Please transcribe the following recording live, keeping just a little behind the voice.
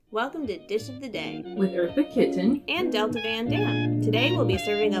Welcome to Dish of the Day with Eartha Kitten and Delta Van Dam. Today we'll be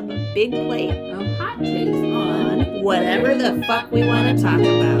serving up a big plate of hot takes on whatever the fuck we want to talk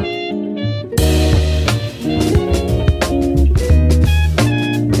about.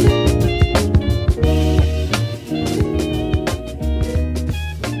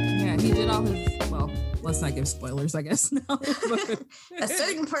 Yeah, he did all his, well, let's not give spoilers, I guess. No. A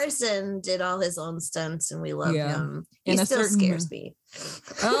certain person did all his own stunts and we love him. He still scares me.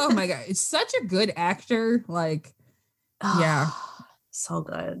 Oh my God. It's such a good actor. Like, yeah. So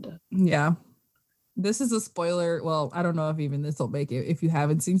good. Yeah. This is a spoiler. Well, I don't know if even this will make it if you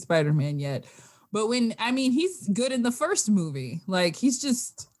haven't seen Spider-Man yet. But he's good in the first movie. Like, he's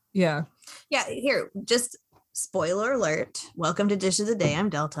just, yeah. Yeah, here, just spoiler alert. Welcome to Dish of the Day. I'm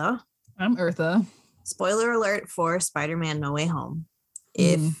Delta. I'm Eartha. Spoiler alert for Spider-Man No Way Home.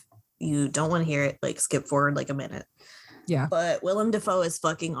 If you don't want to hear it, like, skip forward like a minute. Yeah. But Willem Dafoe is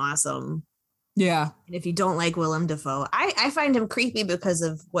fucking awesome. Yeah. And if you don't like Willem Dafoe, I find him creepy because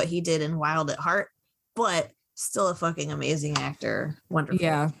of what he did in Wild at Heart, but still a fucking amazing actor. Wonderful.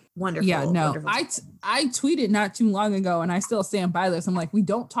 Yeah. Wonderful. Yeah, no. Wonderful. I tweeted not too long ago, and I still stand by this. I'm like, we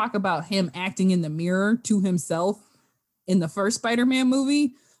don't talk about him acting in the mirror to himself in the first Spider-Man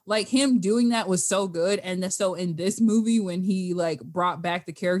movie. Like, him doing that was so good. And so in this movie, when he like brought back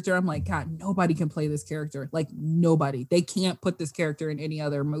the character, I'm like, God, nobody can play this character. Like, nobody. They can't put this character in any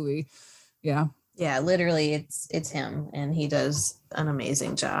other movie. Yeah. Yeah, literally it's him, and he does an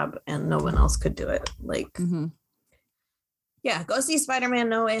amazing job, and no one else could do it. Like, yeah, go see Spider-Man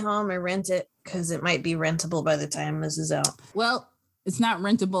No Way Home or rent it, because it might be rentable by the time this is out. Well, it's not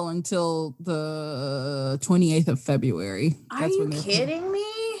rentable until the 28th of February. Are you kidding me?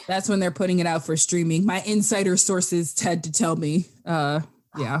 That's when they're putting it out for streaming. My insider sources had to tell me. Yeah.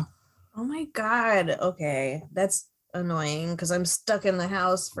 Oh my God. Okay. That's annoying because I'm stuck in the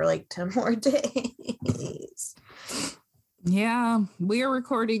house for like 10 more days. Yeah. We are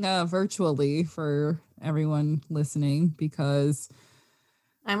recording virtually for everyone listening because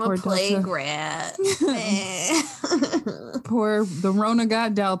I'm a plague rat. Poor the Rona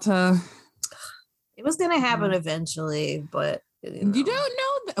got Delta. It was going to happen eventually, but you don't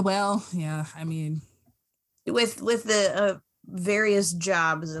know. Well, yeah. I mean, with the various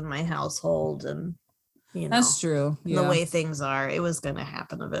jobs in my household, and you know, that's true. Yeah. The way things are, it was going to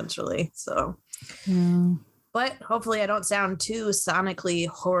happen eventually. So, yeah. But hopefully, I don't sound too sonically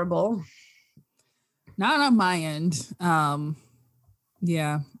horrible. Not on my end.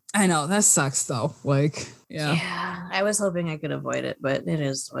 Yeah, I know that sucks though. Like, yeah, I was hoping I could avoid it, but it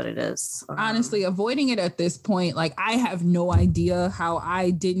is what it is. Honestly, avoiding it at this point, like, I have no idea how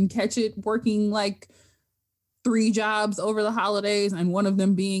I didn't catch it working like 3 jobs over the holidays, and one of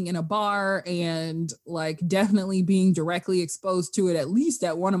them being in a bar, and like definitely being directly exposed to it, at least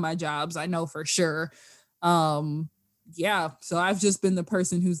at one of my jobs. I know for sure. Yeah, so I've just been the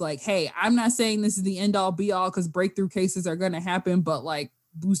person who's like, hey, I'm not saying this is the end all be all because breakthrough cases are going to happen, but like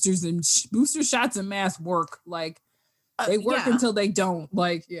booster shots and masks work. Like, they work until they don't.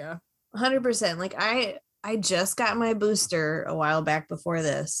 Like, yeah, 100%. Like, I just got my booster a while back before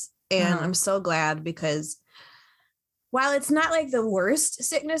this, and I'm so glad because while it's not like the worst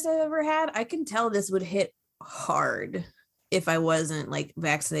sickness I've ever had, I can tell this would hit hard if I wasn't like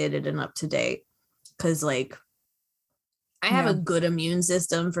vaccinated and up to date. Because like, I have a good immune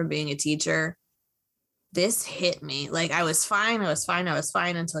system from being a teacher. This hit me. Like, I was fine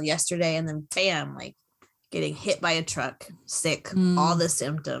until yesterday. And then bam, like getting hit by a truck, sick, all the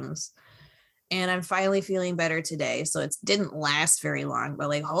symptoms. And I'm finally feeling better today. So it didn't last very long, but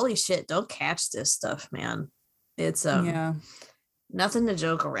like, holy shit, don't catch this stuff, man. It's nothing to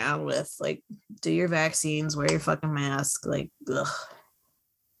joke around with. Like, do your vaccines, wear your fucking mask. Like, ugh.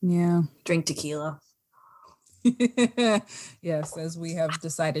 Yeah. Drink tequila. Yes, as we have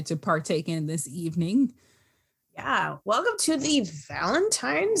decided to partake in this evening. Yeah. Welcome to the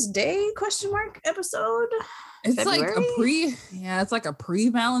Valentine's Day episode. It's February? It's like a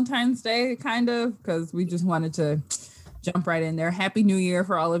pre-Valentine's Day kind of, because we just wanted to jump right in there. Happy New Year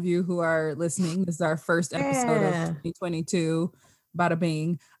for all of you who are listening. This is our first episode of 2022. Bada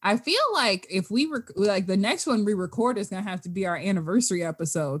bing. I feel like if we the next one we record is gonna have to be our anniversary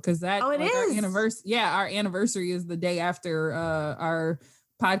episode, because that is our anniversary. Yeah, our anniversary is the day after our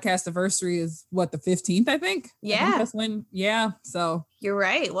podcast anniversary is what, the 15th, I think. Yeah, I think that's when. Yeah, so you're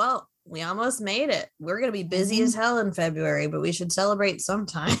right. Well, we almost made it. We're gonna be busy as hell in February, but we should celebrate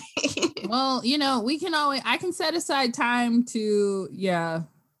sometime. Well, you know, I can set aside time to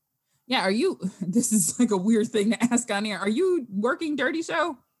Yeah, are you, this is like a weird thing to ask on here. Are you working Dirty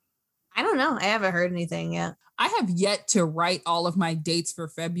Show? I don't know. I haven't heard anything yet. I have yet to write all of my dates for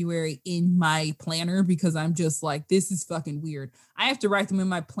February in my planner because I'm just like, this is fucking weird. I have to write them in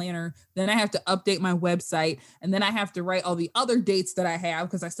my planner. Then I have to update my website. And then I have to write all the other dates that I have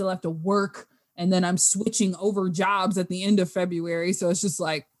because I still have to work. And then I'm switching over jobs at the end of February. So it's just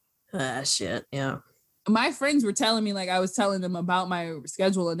like, shit. Yeah. My friends were telling me, like, I was telling them about my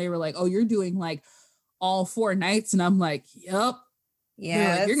schedule and they were like, oh, you're doing like all 4 nights. And I'm like, yep.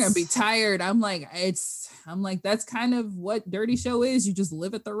 Yeah. Like, you're going to be tired. I'm like, that's kind of what Dirty Show is. You just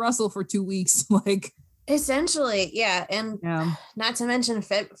live at the Russell for 2 weeks. Like, essentially. Yeah. And not to mention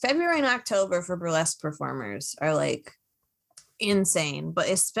February and October for burlesque performers are like insane, but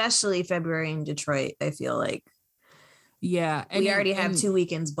especially February in Detroit, I feel like. Yeah. We already have 2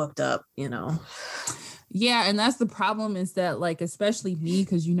 weekends booked up, you know? Yeah. And that's the problem is that, like, especially me,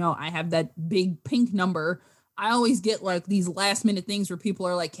 because, you know, I have that big pink number. I always get like these last minute things where people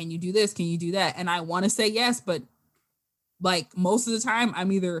are like, can you do this? Can you do that? And I want to say yes, but like most of the time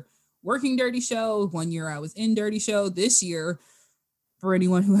I'm either working Dirty Show. 1 year I was in Dirty Show. This year, for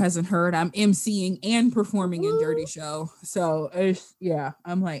anyone who hasn't heard, I'm emceeing and performing in Dirty Show. So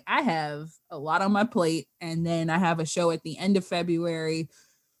I'm like, I have a lot on my plate. And then I have a show at the end of February.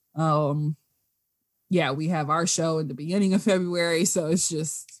 We have our show in the beginning of February. So it's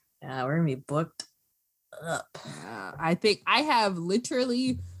just, we're gonna be booked up. I think I have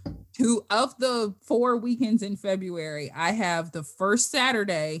literally 2 of the 4 weekends in February. I have the first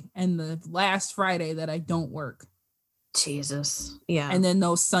Saturday and the last Friday that I don't work. Jesus. Yeah. And then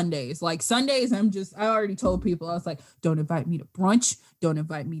those Sundays, like Sundays, I already told people, I was like, don't invite me to brunch. Don't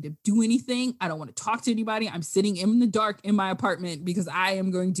invite me to do anything. I don't want to talk to anybody. I'm sitting in the dark in my apartment because I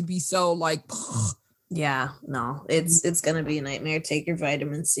am going to be so like, yeah, no, it's going to be a nightmare. Take your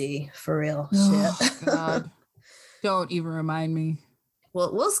vitamin C for real. Oh, shit. God. Don't even remind me.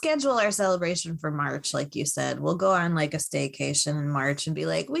 Well, we'll schedule our celebration for March. Like you said, we'll go on like a staycation in March and be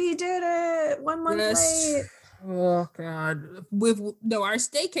like, we did it 1 month late. Oh God. Our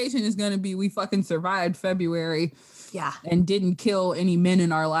staycation is going to be, we fucking survived February. Yeah. And didn't kill any men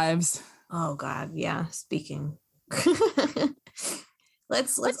in our lives. Oh God. Yeah. Speaking.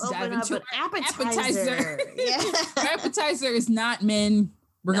 Let's open up an appetizer. Yeah. Our appetizer is not men.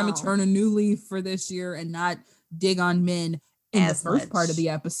 We're going to turn a new leaf for this year and not dig on men in the first part of the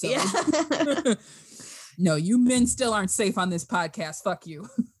episode. Yeah. No, you men still aren't safe on this podcast. Fuck you.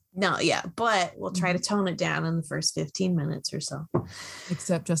 No, yeah, but we'll try to tone it down in the first 15 minutes or so.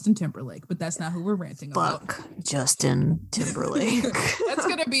 Except Justin Timberlake, but that's not who we're ranting about. Fuck Justin Timberlake. That's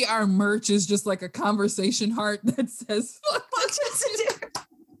going to be our merch, is just like a conversation heart that says, fuck Justin Timberlake.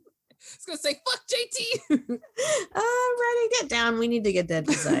 It's going to say, fuck JT. Writing it down. We need to get that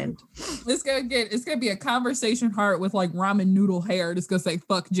designed. It's going to be a conversation heart with like ramen noodle hair. It's going to say,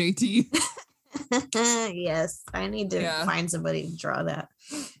 fuck JT. Yes, I need to find somebody to draw that.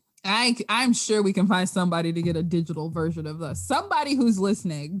 I'm sure we can find somebody to get a digital version of this. Somebody who's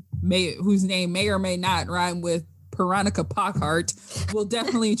listening, whose name may or may not rhyme with Veronica Pockhart, will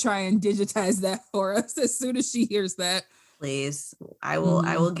definitely try and digitize that for us as soon as she hears that. Please, I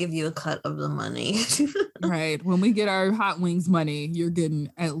will give you a cut of the money. Right. When we get our hot wings money, you're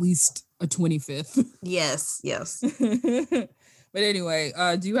getting at least a 25th. Yes. But anyway,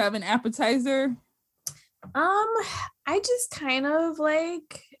 do you have an appetizer? I just kind of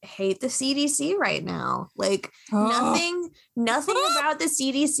like hate the CDC right now. Like nothing about the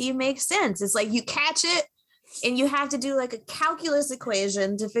CDC makes sense. It's like you catch it and you have to do like a calculus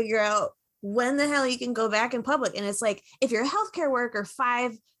equation to figure out when the hell you can go back in public. And it's like, if you're a healthcare worker,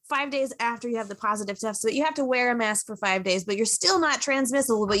 five days after you have the positive test, so you have to wear a mask for 5 days, but you're still not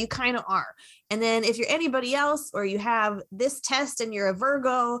transmissible, but you kind of are. And then if you're anybody else, or you have this test and you're a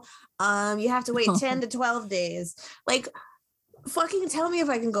Virgo, you have to wait 10 to 12 days. Like, fucking tell me if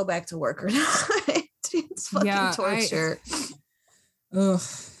I can go back to work or not. It's fucking torture.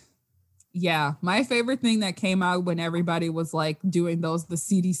 Yeah, my favorite thing that came out when everybody was like doing the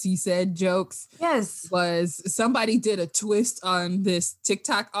CDC said jokes, was somebody did a twist on this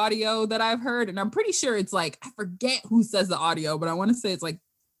TikTok audio that I've heard, and I'm pretty sure it's like, I forget who says the audio, but I want to say it's like,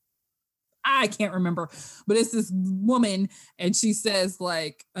 I can't remember, but it's this woman, and she says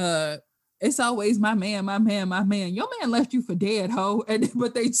like, it's always my man. Your man left you for dead, ho.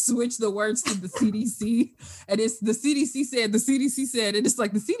 But they switch the words to the CDC. And it's the CDC said, and it's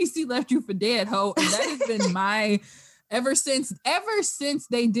like, the CDC left you for dead, ho. And that has been ever since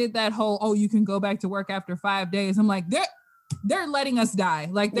they did that whole, oh, you can go back to work after 5 days. I'm like, they're letting us die.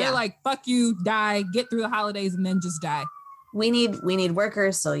 Like, they're like, fuck you, die, get through the holidays, and then just die. We need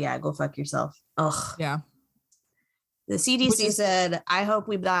workers. So yeah, go fuck yourself. Ugh. Yeah. The CDC said, I hope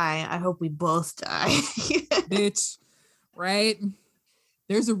we die. I hope we both die. Bitch, right?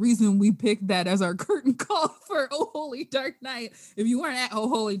 There's a reason we picked that as our curtain call for Oh Holy Dark Night. If you weren't at Oh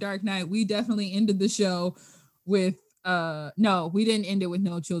Holy Dark Night, we definitely ended the show with no, we didn't end it with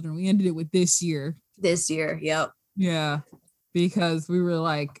No Children. We ended it with This Year. This year, yep. Yeah. Because we were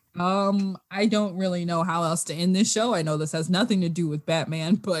like, I don't really know how else to end this show. I know this has nothing to do with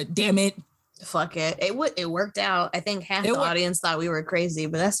Batman, but damn it. Fuck it. It worked out. I think half the audience thought we were crazy,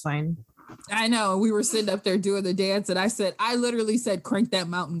 but that's fine. I know. We were sitting up there doing the dance, and I literally said, crank that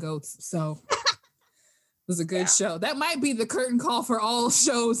Mountain Goats. So it was a good show. That might be the curtain call for all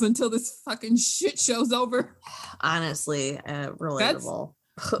shows until this fucking shit show's over. Honestly, relatable.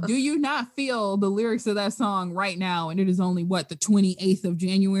 Do you not feel the lyrics of that song right now? And it is only the 28th of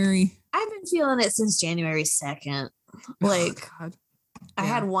January. I've been feeling it since January 2nd. Like, God. I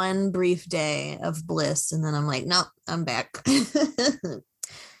had one brief day of bliss, and then I'm like, nope, I'm back.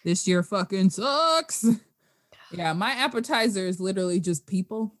 This year fucking sucks. Yeah, my appetizer is literally just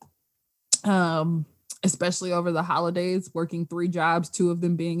people. Especially over the holidays, working 3 jobs, 2 of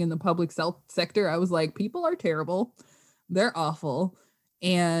them being in the public sector. I was like, people are terrible. They're awful.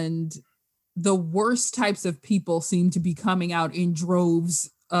 And the worst types of people seem to be coming out in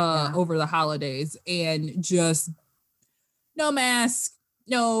droves over the holidays, and just no mask,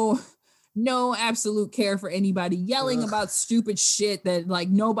 no absolute care for anybody, yelling about stupid shit that like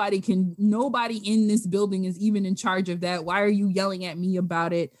nobody in this building is even in charge of that. Why are you yelling at me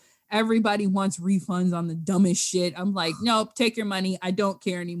about it? Everybody wants refunds on the dumbest shit. I'm like, nope, take your money. I don't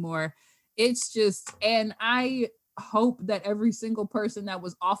care anymore. It's just, and I hope that every single person that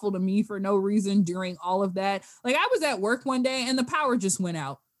was awful to me for no reason during all of that, like I was at work one day and the power just went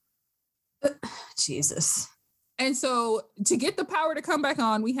out. Jesus. And so to get the power to come back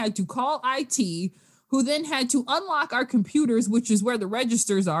on, we had to call IT, who then had to unlock our computers, which is where the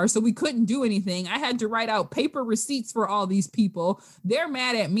registers are. So we couldn't do anything. I had to write out paper receipts for all these people. They're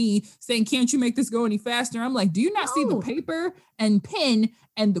mad at me saying, can't you make this go any faster? I'm like, do you not see the paper and pen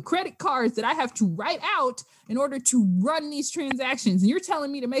and the credit cards that I have to write out in order to run these transactions? And you're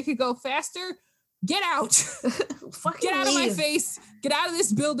telling me to make it go faster? Get out. Get out of my face. Get out of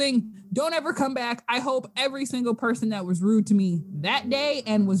this building. Don't ever come back. I hope every single person that was rude to me that day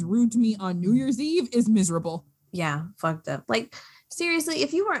and was rude to me on New Year's Eve is miserable. Yeah, fucked up. Like, seriously,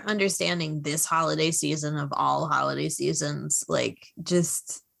 if you weren't understanding this holiday season of all holiday seasons, like,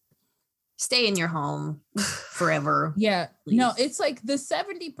 just stay in your home forever. Yeah. Please. No, it's like the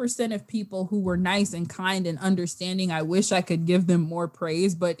 70% of people who were nice and kind and understanding, I wish I could give them more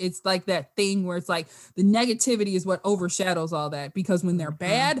praise, but it's like that thing where it's like the negativity is what overshadows all that, because when they're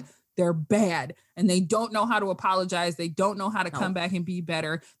bad, they're bad, and they don't know how to apologize. They don't know how to come back and be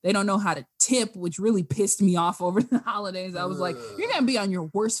better. They don't know how to tip, which really pissed me off over the holidays. I was like, you're going to be on your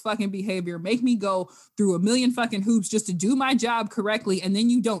worst fucking behavior, make me go through a million fucking hoops just to do my job correctly, and then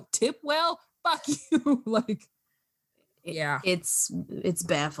you don't tip well? Fuck you. Like, yeah, it's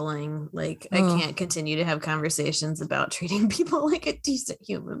baffling. Like, I can't continue to have conversations about treating people like a decent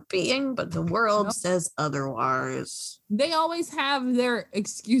human being, but the world says otherwise. They always have their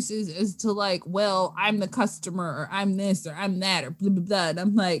excuses as to like, well, I'm the customer, or I'm this, or I'm that, or blah, blah, blah. And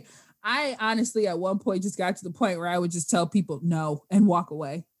I'm like, I honestly at one point just got to the point where I would just tell people no and walk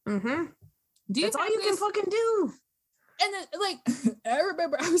away. Mm-hmm. That's all you can fucking do. And then, like, I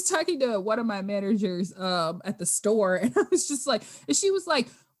remember I was talking to one of my managers at the store, and I was just like, and she's like,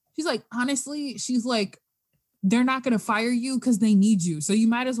 honestly, she's like, they're not going to fire you because they need you. So you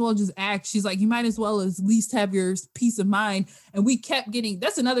might as well just act. She's like, you might as well at least have your peace of mind. And we kept getting,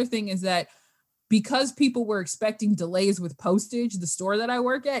 that's another thing, is that because people were expecting delays with postage, the store that I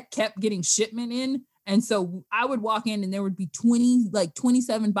work at kept getting shipment in. And so I would walk in and there would be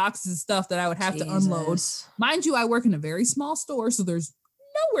 27 boxes of stuff that I would have to unload. Mind you, I work in a very small store, so there's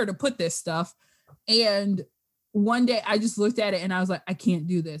nowhere to put this stuff. And one day I just looked at it and I was like, I can't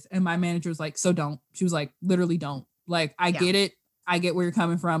do this. And my manager was like, so don't. She was like, literally don't. Like, I get it. I get where you're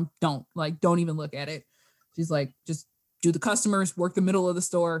coming from. Don't even look at it. She's like, just do the customers, work the middle of the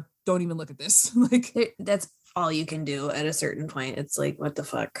store. Don't even look at this. Like, that's all you can do at a certain point. It's like, what the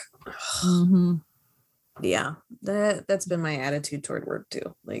fuck? Mm-hmm. Yeah, that's been my attitude toward work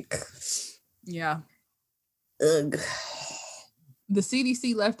too. Like, yeah. Ugh. The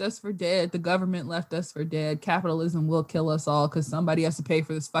CDC left us for dead. The government left us for dead. Capitalism will kill us all because somebody has to pay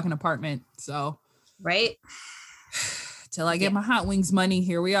for this fucking apartment. So, right. Till I get my Hot Wings money,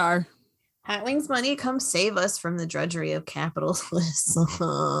 here we are. Hot Wings money, come save us from the drudgery of capitalism.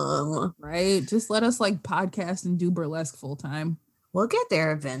 Right. Just let us like podcast and do burlesque full time. We'll get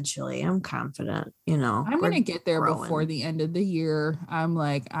there eventually. I'm confident, you know. I'm going to get there growing. before the end of the year. I'm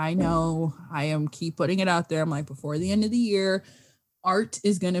like, I know I am keep putting it out there. I'm like, before the end of the year, art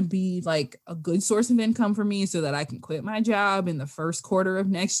is going to be like a good source of income for me so that I can quit my job in the first quarter of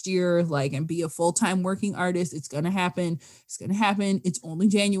next year, like, and be a full-time working artist. It's going to happen. It's going to happen. It's only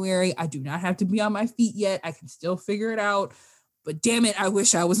January. I do not have to be on my feet yet. I can still figure it out, but damn it, I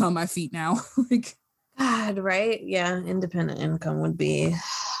wish I was on my feet now. Like, God, right? Yeah, independent income would be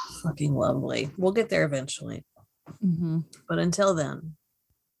fucking lovely. We'll get there eventually. mm-hmm. But until then,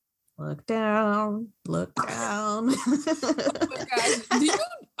 look down, look down. Oh my God.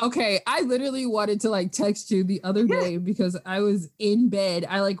 Okay, I literally wanted to like text you the other day because I was in bed.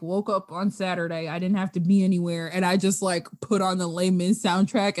 I like woke up on Saturday. I didn't have to be anywhere. And I just like put on the Les Mis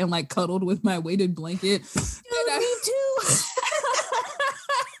soundtrack and like cuddled with my weighted blanket. Me too.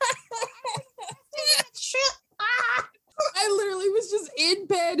 I literally was just in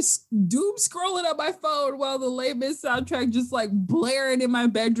bed, doom scrolling on my phone while the Les Mis soundtrack just like blaring in my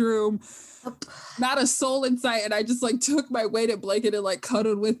bedroom. Not a soul in sight. And I just like took my weighted blanket and like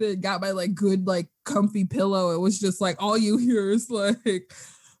cuddled with it, got my like good, like comfy pillow. It was just like all you hear is like,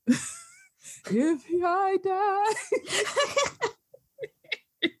 if I die.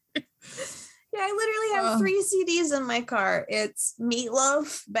 Yeah, I literally have 3 CDs in my car. It's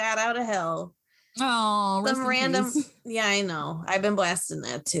Meatloaf, Bad Out of Hell. Oh, some random. Yeah, I know. I've been blasting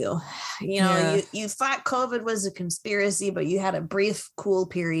that too. You know, you thought COVID was a conspiracy, but you had a brief cool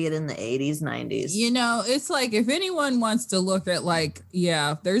period in the 80s, 90s. You know, it's like if anyone wants to look at like,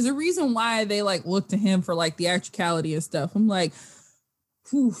 yeah, there's a reason why they like look to him for like theatricality and stuff. I'm like,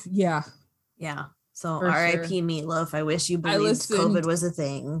 whew, yeah. Yeah. So RIP sure. Meatloaf. I wish you believed COVID was a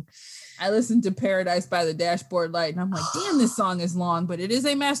thing. I listened to Paradise by the Dashboard Light and I'm like, damn, this song is long, but it is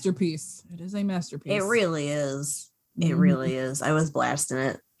a masterpiece. It is a masterpiece. It really is. It really is. I was blasting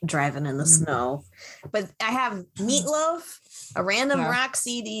it, driving in the snow. But I have Meatloaf, a random rock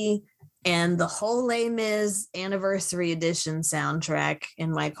CD, and the whole Les Mis Anniversary Edition soundtrack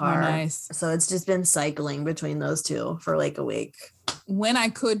in my car. Oh, nice. So it's just been cycling between those two for like a week. When I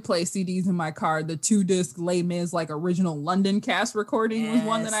could play CDs in my car, the 2-disc Les Mis like original London cast recording was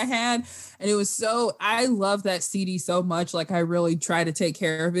one that I had. And it was so, I love that CD so much. Like I really try to take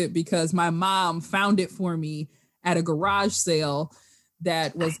care of it because my mom found it for me at a garage sale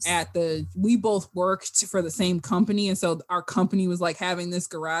that was we both worked for the same company. And so our company was like having this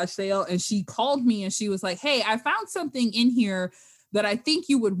garage sale and she called me and she was like, hey, I found something in here that I think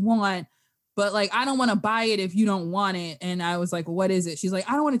you would want, but like, I don't want to buy it if you don't want it. And I was like, what is it? She's like,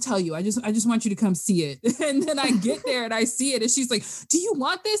 I don't want to tell you. I just want you to come see it. And then I get there and I see it and she's like, do you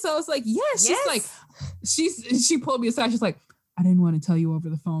want this? I was like, yes. She's like, she pulled me aside. She's like, I didn't want to tell you over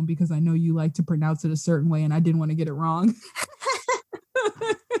the phone because I know you like to pronounce it a certain way and I didn't want to get it wrong.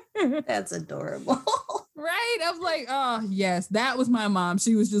 That's adorable. Right? I'm like, oh yes, that was my mom.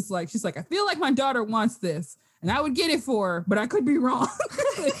 She was just like, she's like, I feel like my daughter wants this and I would get it for her, but I could be wrong.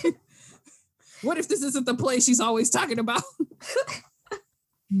 What if this isn't the place she's always talking about?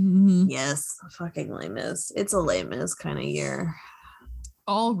 Yes, fucking Les Mis. It's a Les Mis kind of year.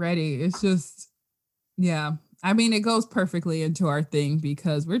 Already. It's just, yeah. I mean, it goes perfectly into our thing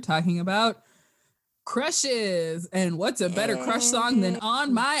because we're talking about crushes and what's a better crush song than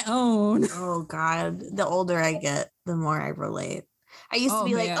On My Own? Oh God, the older I get, the more I relate. I used to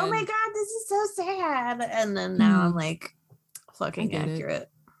be like, oh my God, this is so sad. And then now I'm like, fucking accurate.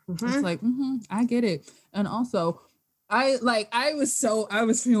 It's like, I get it. And also I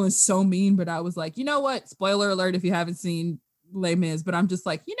was feeling so mean, but I was like, you know what? Spoiler alert if you haven't seen Les Mis, but I'm just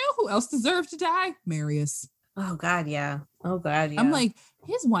like, you know who else deserved to die? Marius. Oh God, yeah. Oh God, yeah. I'm like,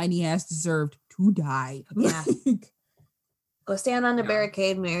 his whiny ass deserved to die. Yeah. Go stand on the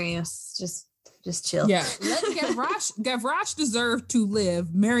barricade, Marius. Just chill. Yeah. Let Gavroche deserved to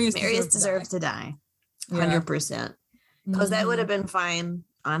live. Marius deserved to die. 100%. Because that would have been fine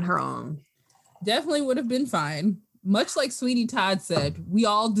on her own. Definitely would have been fine. Much like Sweeney Todd said, we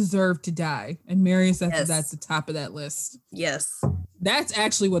all deserve to die. And Marius, that's the top of that list. Yes. That's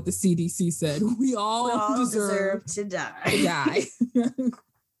actually what the CDC said. We all deserve to die.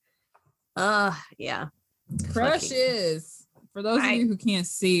 Yeah. Crushes. For those of you who can't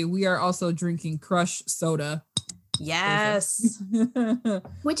see, we are also drinking Crush soda. Yes.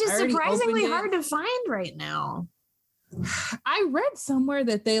 Which is surprisingly hard to find right now. I read somewhere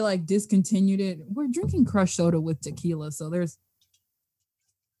that they like discontinued it. We're drinking Crush soda with tequila, so there's.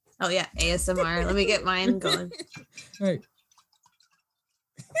 Oh yeah, ASMR. Let me get mine going. All right.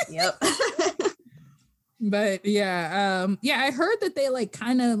 Yep. But yeah, I heard that they like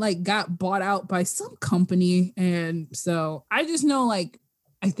kind of like got bought out by some company, and so I just know like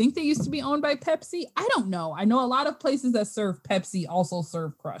I think they used to be owned by Pepsi. I don't know. I know a lot of places that serve Pepsi also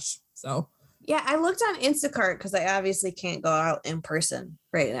serve Crush. So Yeah, I looked on Instacart because I obviously can't go out in person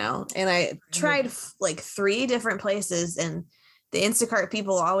right now, and I tried like 3 different places, and the Instacart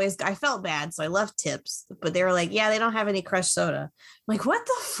people always, I felt bad, so I left tips, but they were like, "Yeah, they don't have any Crush soda." I'm like, what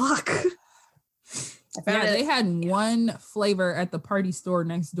the fuck? They had one flavor at the party store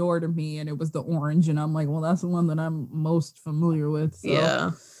next door to me, and it was the orange. And I'm like, well, that's the one that I'm most familiar with.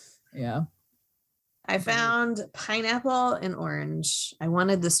 So, yeah. I found pineapple and orange. I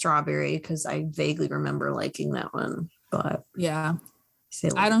wanted the strawberry because I vaguely remember liking that one. But yeah,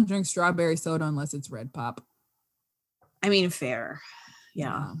 I don't drink strawberry soda unless it's Red Pop. I mean, fair.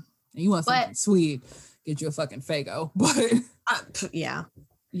 Yeah. You want something sweet, get you a fucking Faygo. But yeah.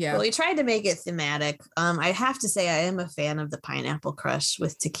 Well, we tried to make it thematic. I have to say I am a fan of the Pineapple Crush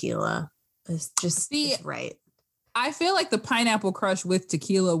with tequila. It's just it's right. I feel like the Pineapple Crush with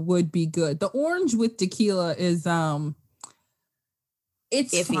tequila would be good. The orange with tequila is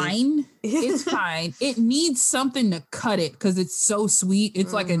it's iffy. Fine. It's fine. It needs something to cut it because it's so sweet.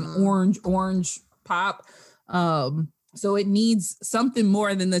 It's like an orange pop. So it needs something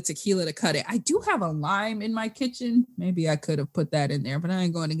more than the tequila to cut it. I do have a lime in my kitchen. Maybe I could have put that in there, but I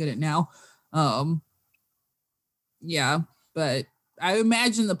ain't going to get it now. Yeah, but I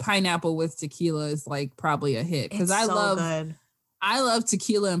imagine the pineapple with tequila is like probably a hit because I love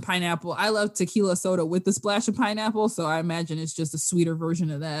tequila and pineapple. I love tequila soda with the splash of pineapple, so I imagine it's just a sweeter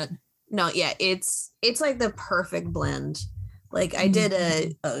version of that. No, yeah, it's like the perfect blend. Like I did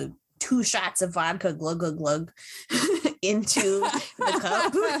a 2 shots of vodka glug glug into the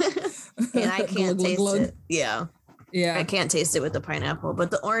cup and I can't taste it. Yeah. I can't taste it with the pineapple, but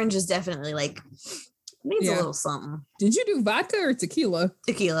the orange is definitely like needs a little something. Did you do vodka or tequila?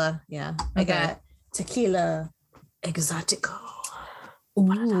 Tequila, yeah. Okay. I got tequila exotico.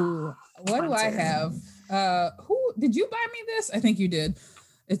 Ooh, what do I have? Who did you buy me this? I think you did.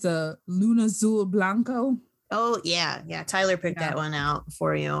 It's a Luna Azul Blanco. Oh yeah. Tyler picked that one out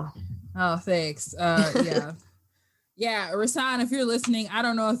for you. Oh, thanks. Yeah. Yeah, Rasan, if you're listening, I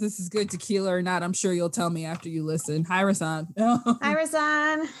don't know if this is good tequila or not. I'm sure you'll tell me after you listen. Hi, Rasan. Hi,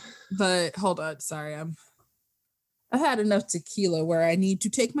 Rasan. But hold on, sorry. I've had enough tequila where I need to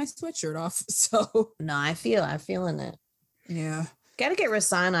take my sweatshirt off. So no, I'm feeling it. Yeah. Gotta get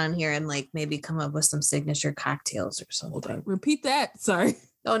Rasan on here and like maybe come up with some signature cocktails or something. Repeat that. Sorry.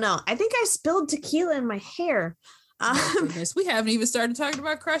 Oh no, I think I spilled tequila in my hair. We haven't even started talking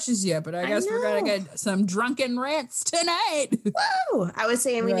about crushes yet, but I guess we're gonna get some drunken rants tonight. Woo! I was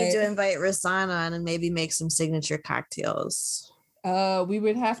saying we need to invite Rasan on and maybe make some signature cocktails. We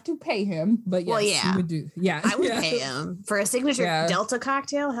would have to pay him, but yes, we would do. Yeah, I would pay him for a signature Delta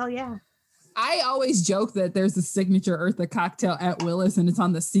cocktail. Hell yeah! I always joke that there's a signature Eartha cocktail at Willis, and it's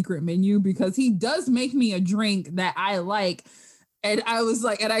on the secret menu because he does make me a drink that I like. And I was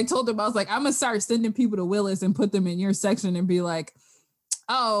like, and I told him, I was like, I'm gonna start sending people to Willis and put them in your section and be like,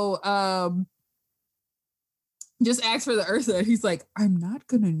 just ask for the Eartha. And he's like, I'm not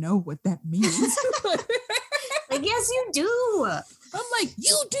gonna know what that means. Like, yes, you do. I'm like,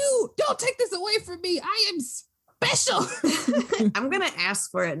 you do. Don't take this away from me. I am special. I'm gonna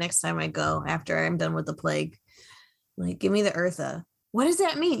ask for it next time I go after I'm done with the plague. Like, give me the Eartha. What does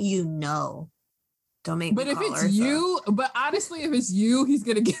that mean? You know. Don't make me call if it's Eartha. you, but honestly, if it's you, he's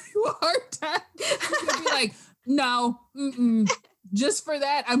gonna give you a hard time. He's gonna be like, no, just for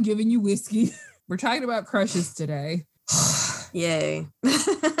that, I'm giving you whiskey. We're talking about crushes today. Yay.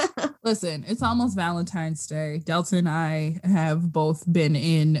 Listen, it's almost Valentine's Day. Delta and I have both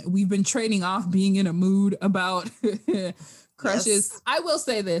we've been trading off being in a mood about crushes. Yes. I will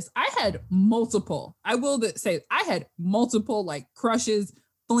say this. I had multiple like crushes,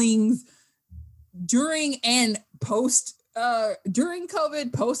 flings, during and post during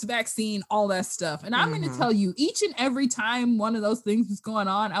COVID, post vaccine, all that stuff. And I'm going to tell you, each and every time one of those things was going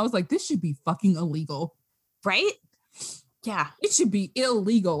on, I was like, this should be fucking illegal. Right? Yeah. It should be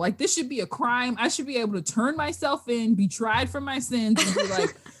illegal. Like, this should be a crime. I should be able to turn myself in, be tried for my sins, and be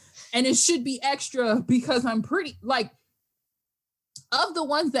like, and it should be extra because I'm pretty, like, of the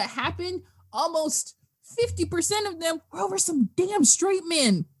ones that happened, almost 50% of them were over some damn straight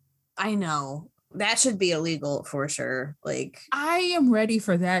men. I know. That should be illegal for sure. Like, I am ready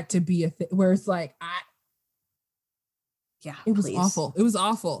for that to be a thing where it's like, it was awful. It was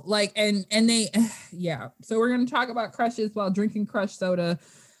awful. Like, and they, So we're going to talk about crushes while drinking Crush soda.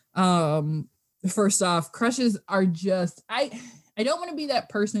 First off, crushes are just, I don't want to be that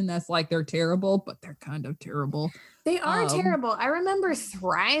person that's like they're terrible, but they're kind of terrible. They are terrible. I remember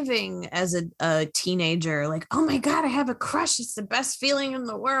thriving as a teenager, like, oh my God, I have a crush. It's the best feeling in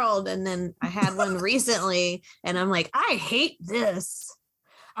the world. And then I had one recently and I'm like, I hate this.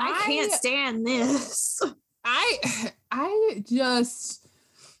 I can't stand this. I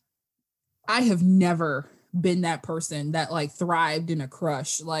have never been that person that like thrived in a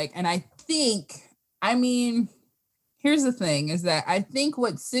crush. Like, and I mean, here's the thing is that I think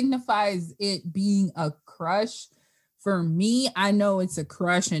what signifies it being a crush for me, I know it's a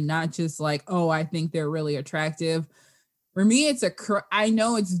crush and not just like, oh, I think they're really attractive. For me, it's I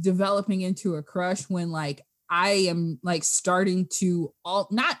know it's developing into a crush when like I am like starting to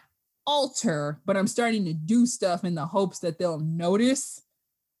not alter, but I'm starting to do stuff in the hopes that they'll notice.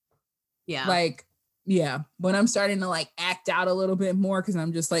 Yeah. Like, yeah, when I'm starting to like act out a little bit more because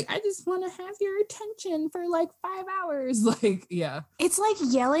I'm just like, I just want to have your attention for like 5 hours. Like, yeah. It's like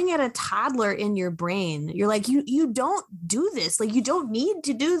yelling at a toddler in your brain. You're like, you don't do this. Like, you don't need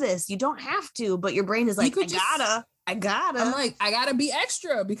to do this. You don't have to. But your brain is like, I gotta. I'm like, I gotta be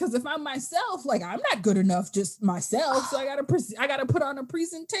extra because if I'm myself, like I'm not good enough just myself. So I gotta put on a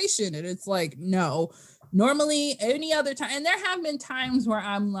presentation. And it's like, no. Normally, any other time, and there have been times where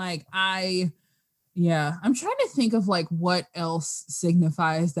I'm like, I'm trying to think of like what else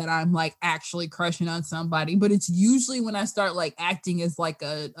signifies that I'm like actually crushing on somebody, but it's usually when I start like acting as like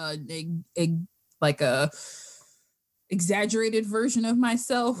a exaggerated version of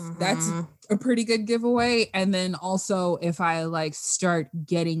myself. Mm-hmm. That's a pretty good giveaway. And then also if I like start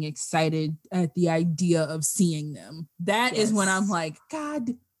getting excited at the idea of seeing them, that is when I'm like,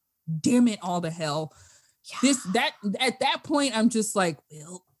 God damn it, all the hell. Yeah. At that point, I'm just like,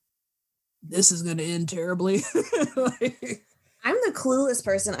 well, this is going to end terribly. Like, I'm the clueless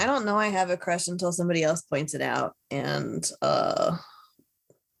person. I don't know I have a crush until somebody else points it out. And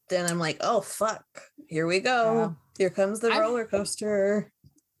then I'm like, oh, fuck. Here we go. Yeah. Here comes the roller coaster.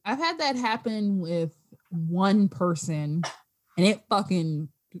 I've had that happen with one person and it fucking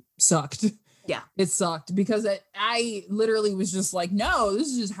sucked. Yeah. It sucked because I literally was just like, no, this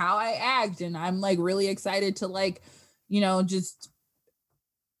is just how I act. And I'm like really excited to like, just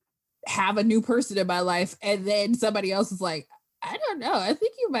have a new person in my life. And then somebody else is like, I don't know. I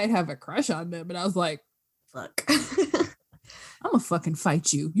think you might have a crush on them. And I was like, fuck. I'm gonna fucking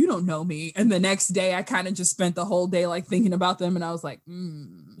fight you. You don't know me. And the next day I kind of just spent the whole day like thinking about them. And I was like,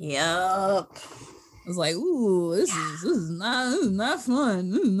 Yup. I was like, ooh, this is not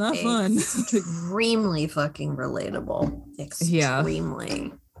fun. This is not fun. Extremely fucking relatable. Extremely.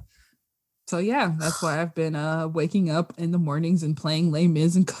 Yeah. So yeah, that's why I've been waking up in the mornings and playing Les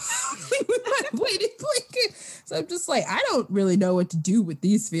Mis and cuddling with my weighted blanket. So I'm just like, I don't really know what to do with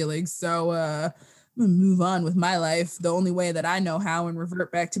these feelings. So I'm gonna move on with my life the only way that I know how and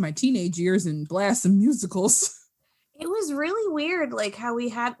revert back to my teenage years and blast some musicals. It was really weird, like how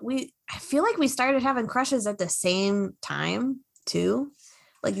I feel like we started having crushes at the same time too,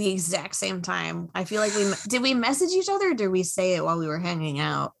 like the exact same time. I feel like did we message each other or did we say it while we were hanging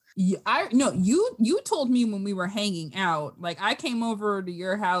out? Yeah, you told me when we were hanging out, like I came over to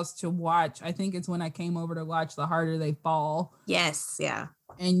your house to watch. I think it's when I came over to watch The Harder They Fall. Yes, yeah.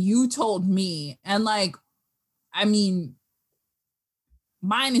 And you told me, and like, I mean,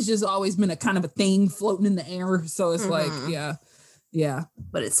 mine has just always been a kind of a thing floating in the air. So it's like, yeah.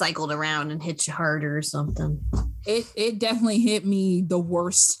 But it cycled around and hit you harder or something. It definitely hit me the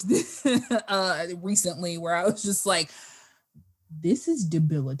worst recently, where I was just like, this is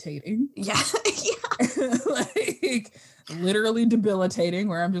debilitating. Yeah. Like literally debilitating,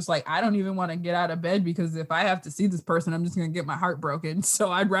 where I'm just like, I don't even want to get out of bed because if I have to see this person, I'm just going to get my heart broken.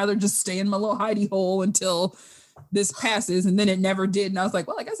 So I'd rather just stay in my little hidey hole until this passes. And then it never did. And I was like,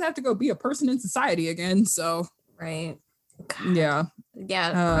 well, I guess I have to go be a person in society again. So, right. God. Yeah.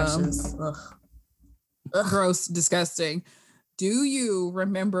 Crushes. Ugh. Gross, disgusting. Do you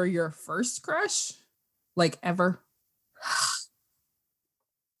remember your first crush? Like ever?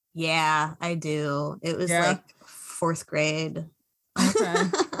 Yeah, I do. It was like 4th grade. Okay.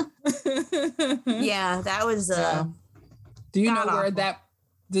 Yeah, that was Do you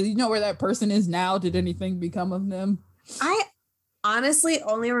know where that person is now? Did anything become of them? I honestly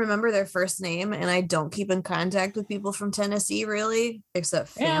only remember their first name, and I don't keep in contact with people from Tennessee really, except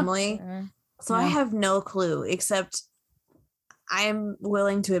family. Yeah. So I have no clue, except I am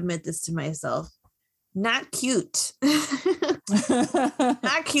willing to admit this to myself. Not cute.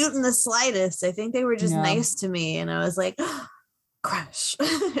 Not cute in the slightest. I think they were just nice to me, and I was like, crush.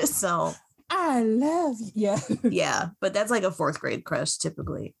 So I love you. Yeah. Yeah, but that's like a 4th grade crush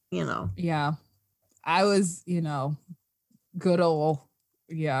typically, Yeah. I was, good old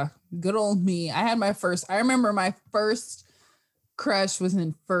me. I remember my first crush was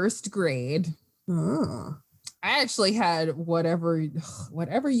in first grade. Oh. I actually had whatever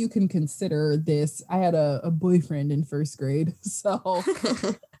you can consider this. I had a boyfriend in first grade. So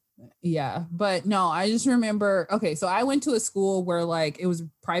yeah, but no, I just remember, okay, so I went to a school where like it was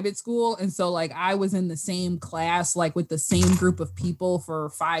private school. And so like I was in the same class, like with the same group of people for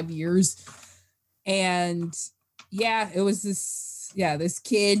 5 years. And yeah, it was this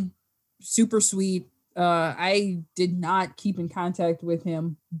kid, super sweet. I did not keep in contact with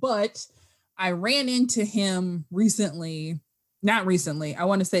him, but I ran into him not recently. I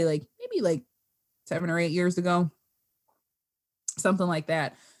want to say like maybe like 7 or 8 years ago, something like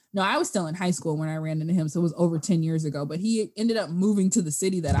that. No, I was still in high school when I ran into him. So it was over 10 years ago, but he ended up moving to the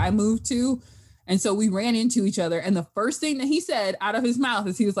city that I moved to. And so we ran into each other. And the first thing that he said out of his mouth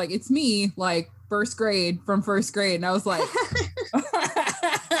is he was like, "It's me, like from first grade. And I was like,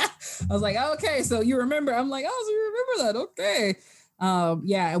 okay, so you remember? I'm like, oh, so you remember that? Okay.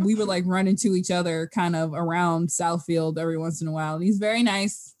 Yeah, and we would like run into each other kind of around Southfield every once in a while. And he's very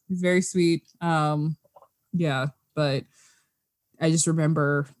nice. He's very sweet. Yeah, but I just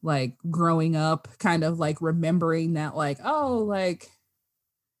remember like growing up, kind of like remembering that, like, oh, like,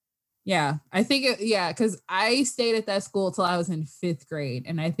 yeah, I think, because I stayed at that school till I was in 5th grade.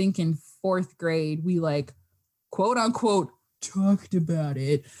 And I think in 4th grade, we like, quote unquote, talked about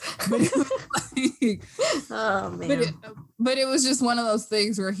it. But it was like, oh, man. But it was just one of those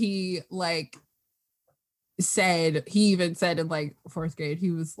things where he like he even said in like 4th grade, he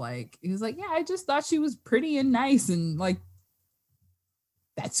was like, yeah, I just thought she was pretty and nice, and like,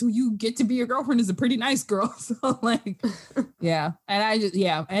 that's who you get to be your girlfriend, is a pretty nice girl. So like, yeah. And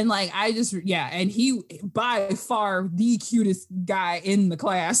and he by far the cutest guy in the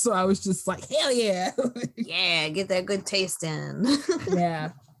class. So I was just like, hell yeah. Yeah, get that good taste in.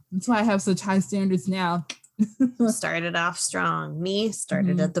 Yeah. That's why I have such high standards now. Started off strong. Me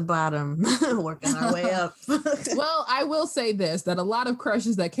started at the bottom, working our way up. Well, I will say this, that a lot of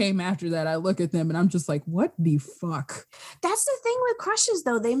crushes that came after that, I look at them and I'm just like, what the fuck? That's the thing with crushes,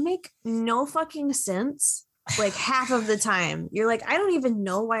 though. They make no fucking sense. Like half of the time, you're like, I don't even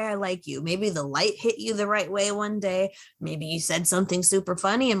know why I like you. Maybe the light hit you the right way one day. Maybe you said something super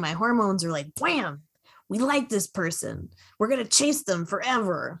funny and my hormones are like, wham, we like this person. We're going to chase them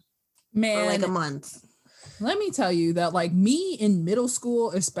forever. Man, for like a month. Let me tell you that, like, me in middle school,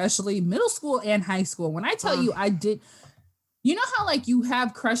 especially middle school and high school, when I tell you I did, you know how like you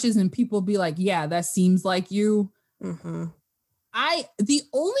have crushes and people be like, yeah, that seems like you. Mm-hmm. The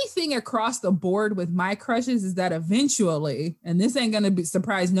only thing across the board with my crushes is that eventually, and this ain't going to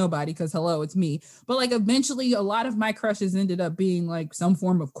surprise nobody because hello, it's me, but like eventually a lot of my crushes ended up being like some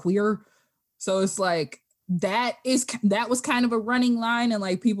form of queer. So it's like, that was kind of a running line, and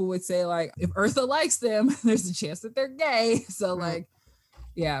like people would say like, if Eartha likes them, there's a chance that they're gay. So like,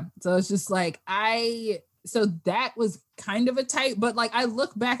 yeah, so it's just like so that was kind of a type, but like I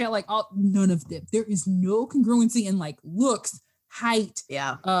look back at like none of them, there is no congruency in like looks, height,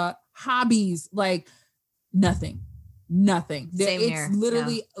 hobbies, like nothing. Same here. It's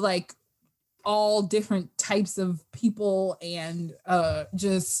literally like all different types of people, and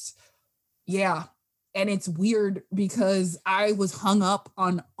just and it's weird because I was hung up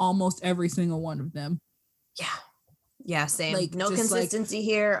on almost every single one of them. Yeah, same. Like, no consistency like,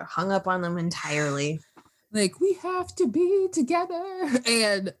 here. Hung up on them entirely. Like, we have to be together.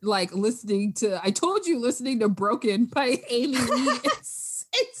 And like listening to Broken by Amy Lee and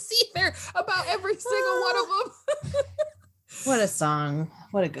Seether about every single one of them. What a song.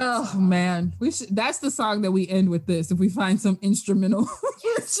 What a good song. Oh man. That's the song that we end with this. If we find some instrumental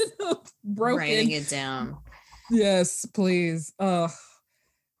version of Broken. Writing it down. Yes, please. But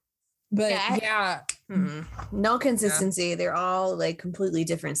no consistency. Yeah. They're all like completely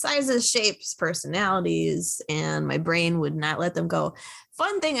different sizes, shapes, personalities, and my brain would not let them go.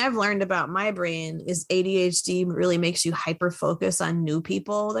 Fun thing I've learned about my brain is ADHD really makes you hyper focus on new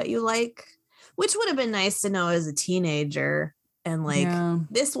people that you like, which would have been nice to know as a teenager. And like,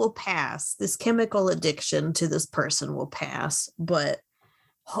 this will pass. This chemical addiction to this person will pass. But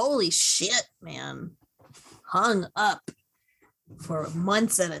holy shit, man. Hung up for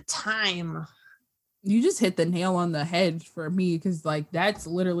months at a time. You just hit the nail on the head for me, because like that's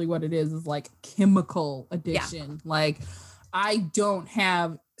literally what it is like chemical addiction. Like I don't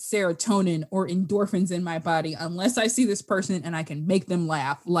have serotonin or endorphins in my body unless I see this person and I can make them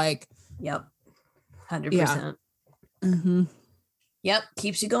laugh. Like, yep, 100%. Mm-hmm. Yep,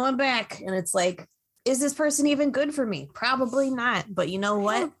 keeps you going back, and it's like, is this person even good for me? Probably not. But you know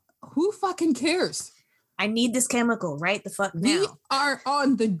what? Who fucking cares? I need this chemical right the fuck now. We are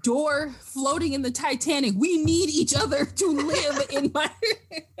on the door floating in the Titanic. We need each other to live in my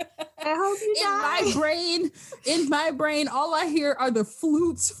I hope you die. In my brain, all I hear are the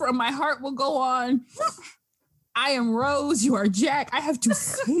flutes from My Heart Will Go On. I am Rose, you are Jack. I have to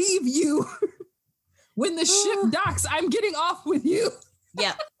save you. When the ship docks, I'm getting off with you.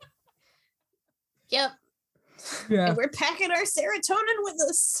 Yep. Yep. Yeah. And we're packing our serotonin with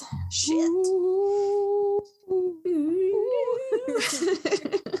us. Shit.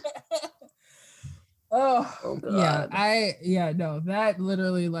 Oh God. No, that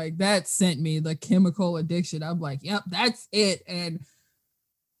literally like that sent me the chemical addiction. I'm like, yep, that's it. And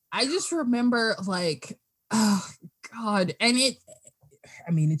I just remember like, oh God. And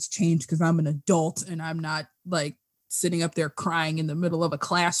it's changed because I'm an adult and I'm not like sitting up there crying in the middle of a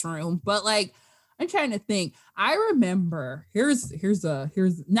classroom, but like, I'm trying to think. I remember here's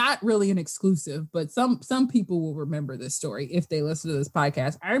not really an exclusive, but some people will remember this story if they listen to this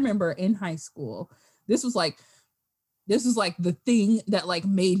podcast. I remember in high school, this was like the thing that like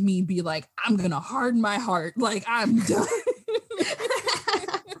made me be like, I'm gonna harden my heart, like I'm done.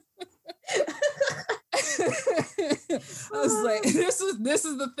 I was like, this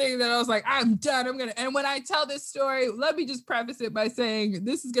is the thing that I was like, I'm done. And when I tell this story, let me just preface it by saying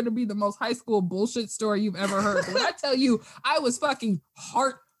this is gonna be the most high school bullshit story you've ever heard. When I tell you I was fucking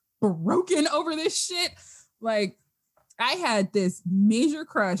heartbroken over this shit, like I had this major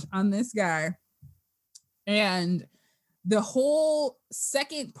crush on this guy, and the whole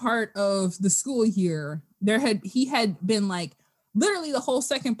second part of the school year, he had been like literally the whole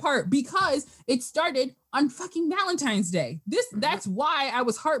second part because it started on fucking Valentine's Day. That's why I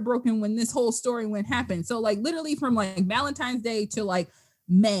was heartbroken when this whole story happened. So like literally from like Valentine's Day to like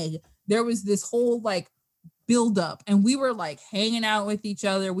May, there was this whole like build up and we were like hanging out with each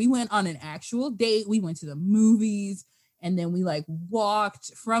other. We went on an actual date. We went to the movies and then we like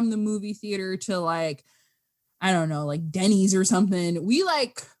walked from the movie theater to like, I don't know, like Denny's or something. We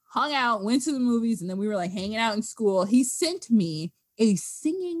like hung out, went to the movies, and then we were like hanging out in school. He sent me a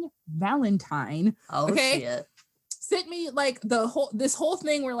singing Valentine. Oh, okay. Shit. Sent me like this whole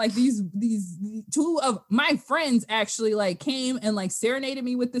thing where like these two of my friends actually like came and like serenaded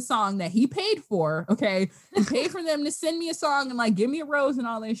me with the song that he paid for. Okay. He paid for them to send me a song and like give me a rose and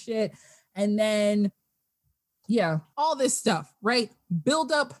all this shit. And then, yeah, all this stuff, right?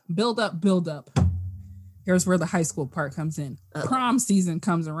 Build up. Here's where the high school part comes in. Prom season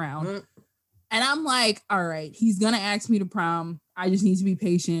comes around. And I'm like, all right, he's going to ask me to prom. I just need to be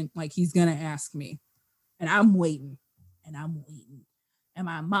patient. Like, he's going to ask me. And I'm waiting. And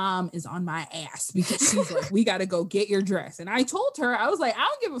my mom is on my ass because she's like, we got to go get your dress. And I told her, I was like, I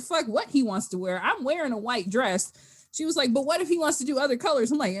don't give a fuck what he wants to wear. I'm wearing a white dress. She was like, but what if he wants to do other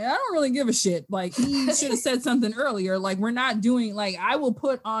colors? I'm like, I don't really give a shit. Like, he should have said something earlier. Like, we're not doing, like, I will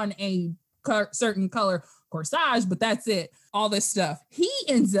put on a certain color corsage, but that's it. All this stuff. He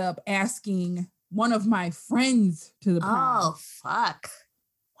ends up asking one of my friends to the prom. Oh, fuck.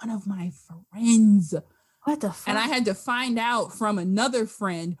 One of my friends. What the fuck? And I had to find out from another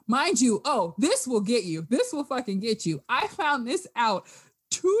friend. Mind you, this will get you. This will fucking get you. I found this out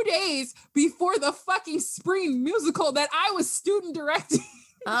 2 days before the fucking spring musical that I was student directing.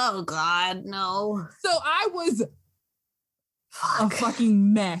 Oh, God, no. So I was a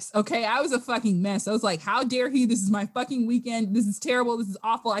fucking mess. Okay. I was a fucking mess. I was like, how dare he? This is my fucking weekend. This is terrible. This is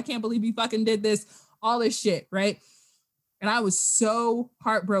awful. I can't believe he fucking did this. All this shit. Right. And I was so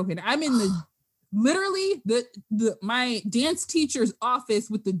heartbroken. I'm in literally my dance teacher's office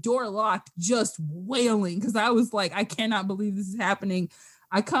with the door locked, just wailing. Cause I was like, I cannot believe this is happening.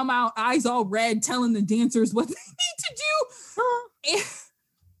 I come out, eyes all red, telling the dancers what they need to do. And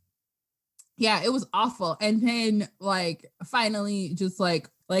yeah, it was awful. And then like finally just like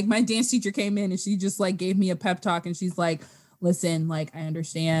my dance teacher came in and she just like gave me a pep talk and she's like, listen, like I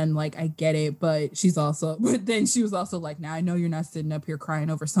understand, like I get it, but then she was also like, now I know you're not sitting up here crying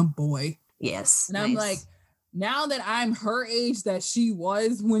over some boy. Yes. And I'm like, now that I'm her age that she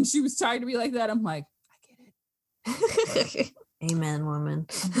was when she was trying to be like that, I'm like, I get it. Amen, woman.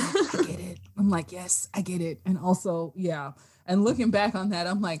 I get it. I'm like, yes, I get it. And also, yeah. And looking back on that,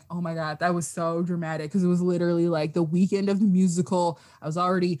 I'm like, oh my God, that was so dramatic because it was literally like the weekend of the musical. I was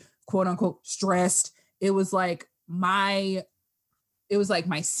already quote unquote stressed. It was like my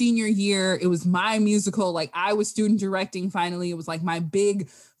senior year. It was my musical. Like I was student directing finally. It was like my big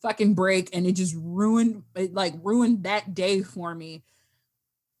fucking break. And it just ruined that day for me.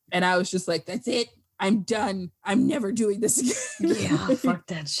 And I was just like, that's it. I'm done. I'm never doing this again. Yeah, fuck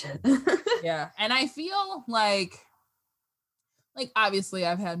that shit. Yeah. And I feel like obviously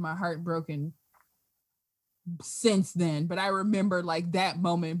I've had my heart broken since then, but I remember like that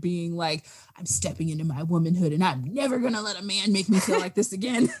moment being like, I'm stepping into my womanhood and I'm never gonna let a man make me feel like this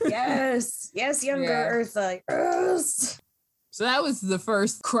again. Yes, younger Eartha. Yes. So that was the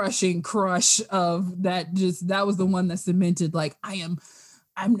first crushing crush of that. Just that was the one that cemented like I'm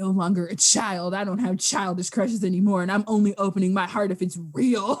no longer a child. I don't have childish crushes anymore, and I'm only opening my heart if it's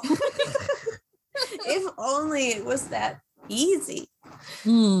real. If only it was that easy.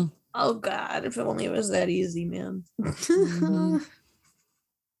 Oh God, if only it was that easy, man. Mm-hmm.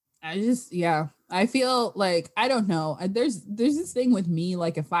 I feel like, I don't know. There's this thing with me,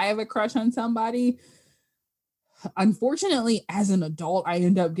 like if I have a crush on somebody, unfortunately, as an adult, I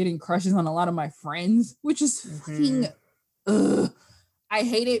end up getting crushes on a lot of my friends, which is fucking, I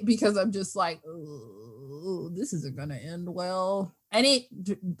hate it because I'm just like, this isn't gonna end well. And it,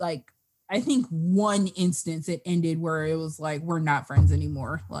 like, I think one instance it ended where it was like, we're not friends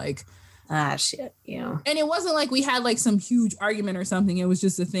anymore. Like, shit, yeah. And it wasn't like we had like some huge argument or something. It was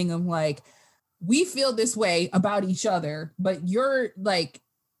just a thing of like, we feel this way about each other, but you're like,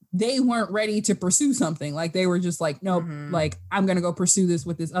 they weren't ready to pursue something. Like they were just like, nope, like I'm going to go pursue this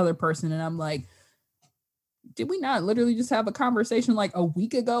with this other person. And I'm like, did we not literally just have a conversation like a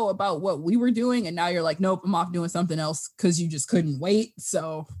week ago about what we were doing? And now you're like, nope, I'm off doing something else because you just couldn't wait.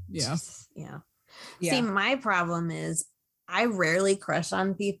 So yeah. See, my problem is I rarely crush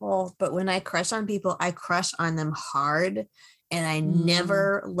on people, but when I crush on people, I crush on them hard and I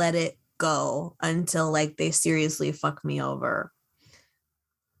never let it go until like they seriously fuck me over.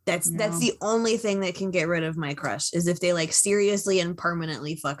 That's the only thing that can get rid of my crush is if they like seriously and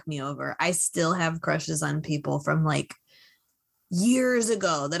permanently fuck me over. I still have crushes on people from like years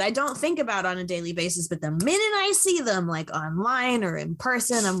ago that I don't think about on a daily basis, but the minute I see them like online or in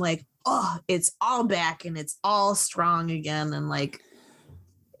person, I'm like, oh, it's all back and it's all strong again. And like,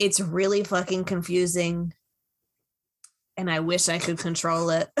 it's really fucking confusing. And I wish I could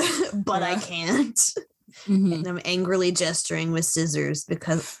control it, but I can't. And I'm angrily gesturing with scissors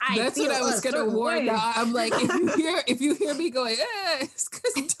because that's what I was gonna warn. I'm like, if you hear me going, it's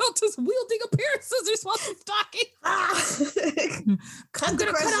because Delta's wielding a pair of scissors while she's talking. I'm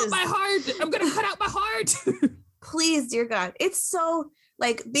gonna cut out my heart. Please, dear God. It's so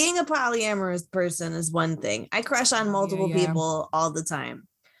like being a polyamorous person is one thing. I crush on multiple people all the time.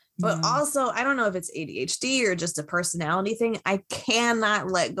 But also, I don't know if it's ADHD or just a personality thing. I cannot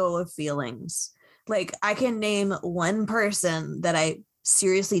let go of feelings. Like I can name one person that I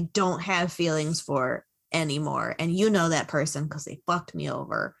seriously don't have feelings for anymore. And you know that person because they fucked me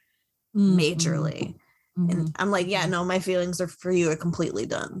over majorly. And I'm like, yeah, no, my feelings are for you are completely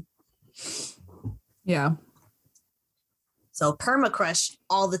done. Yeah. So perma crush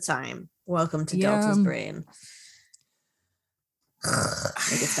all the time. Welcome to Delta's brain.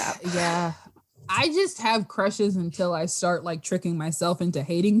 Make it stop. Yeah. I just have crushes until I start like tricking myself into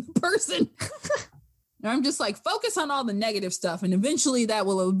hating the person. I'm just like, focus on all the negative stuff. And eventually that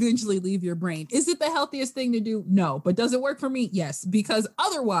will eventually leave your brain. Is it the healthiest thing to do? No. But does it work for me? Yes. Because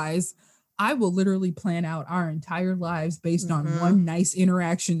otherwise I will literally plan out our entire lives based on one nice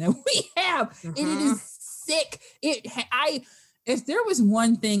interaction that we have. And it is sick. If there was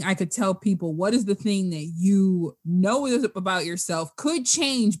one thing I could tell people, what is the thing that you know about yourself, could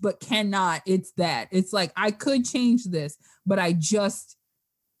change, but cannot, it's that. It's like, I could change this, but I just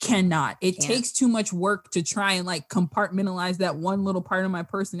cannot. It takes too much work to try and like compartmentalize that one little part of my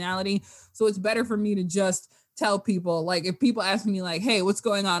personality. So it's better for me to just tell people, like, if people ask me like, hey, what's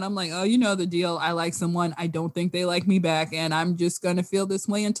going on? I'm like, oh, you know the deal. I like someone. I don't think they like me back. And I'm just going to feel this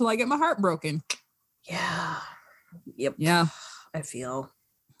way until I get my heart broken. Yeah. Yep. Yeah. I feel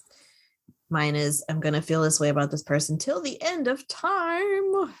mine is I'm going to feel this way about this person till the end of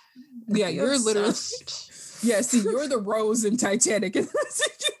time. Yeah. You're literally, see, you're the Rose in Titanic in this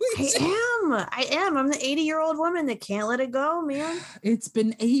situation. I am. I'm the 80-year-old woman that can't let it go, man. It's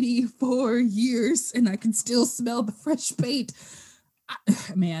been 84 years and I can still smell the fresh paint.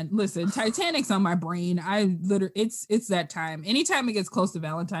 Man, listen, Titanic's on my brain. It's that time. Anytime it gets close to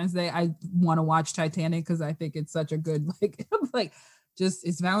Valentine's Day, I want to watch Titanic because I think it's such a good,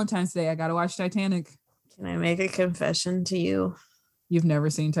 it's Valentine's Day. I got to watch Titanic. Can I make a confession to you? You've never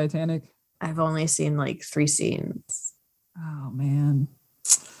seen Titanic? I've only seen like 3 scenes. Oh, man.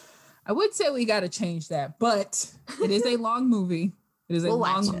 I would say we got to change that, but it is a long movie. It is a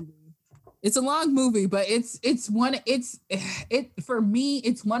long movie. It's a long movie, but for me,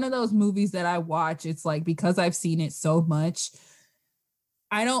 it's one of those movies that I watch. It's like, because I've seen it so much,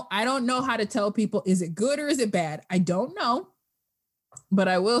 I don't know how to tell people, is it good or is it bad? I don't know. But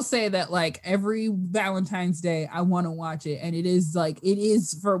I will say that like every Valentine's Day, I want to watch it. And it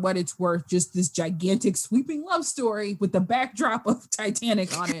is for what it's worth, just this gigantic sweeping love story with the backdrop of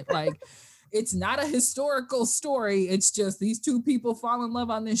Titanic on it. Like it's not a historical story. It's just these two people fall in love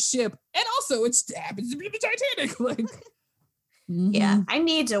on this ship. And also it happens to be the Titanic. Like, yeah, I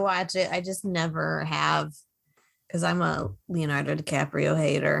need to watch it. I just never have because I'm a Leonardo DiCaprio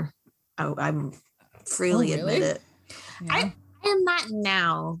hater. I'm freely admit it. Yeah. I am not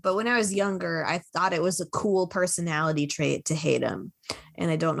now, but when I was younger, I thought it was a cool personality trait to hate him.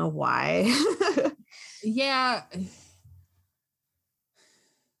 And I don't know why. Yeah.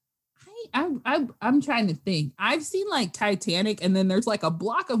 I'm trying to think. I've seen like Titanic, and then there's like a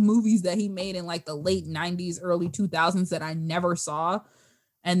block of movies that he made in like the late 90s, early 2000s that I never saw.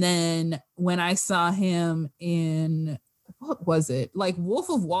 And then when I saw him in, what was it? Like Wolf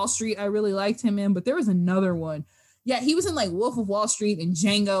of Wall Street, I really liked him in, but there was another one. Yeah, he was in like Wolf of Wall Street and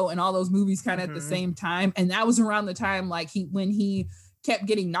Django and all those movies kind of at the same time. And that was around the time like when he kept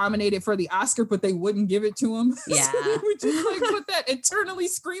getting nominated for the Oscar, but they wouldn't give it to him. Yeah. So they would just like put that eternally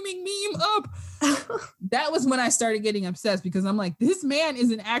screaming meme up. That was when I started getting obsessed because I'm like, this man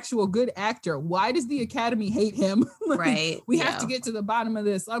is an actual good actor. Why does the Academy hate him? Like, right. We have to get to the bottom of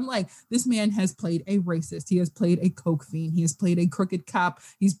this. I'm like, this man has played a racist. He has played a coke fiend. He has played a crooked cop.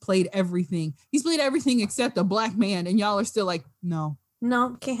 He's played everything. He's played everything except a black man. And y'all are still like, no,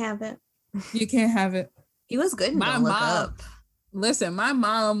 can't have it. You can't have it. He was good. My mom. Listen, my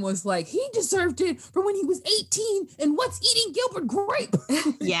mom was like, he deserved it for when he was 18 and what's eating Gilbert Grape?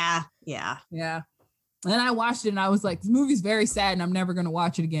 Yeah. And I watched it and I was like, this movie's very sad and I'm never going to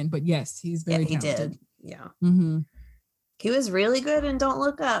watch it again. But yes, he's very talented. Did. Yeah. Mm-hmm. He was really good in Don't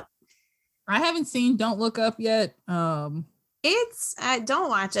Look Up. I haven't seen Don't Look Up yet. Don't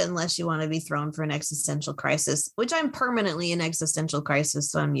watch it unless you want to be thrown for an existential crisis, which I'm permanently in existential crisis,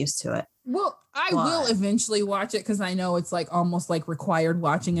 so I'm used to it. Well, I will eventually watch it because I know it's like almost like required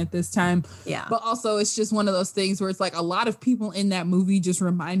watching at this time. Yeah. But also it's just one of those things where it's like a lot of people in that movie just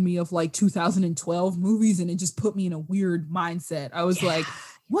remind me of like 2012 movies, and it just put me in a weird mindset. I was like,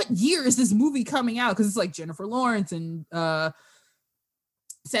 what year is this movie coming out? Because it's like Jennifer Lawrence and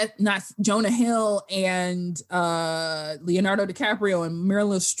Jonah Hill and Leonardo DiCaprio and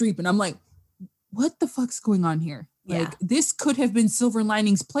Meryl Streep. And I'm like, what the fuck's going on here? Like this could have been Silver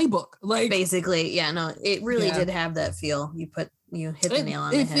Linings Playbook. Like basically, it really did have that feel. You hit the nail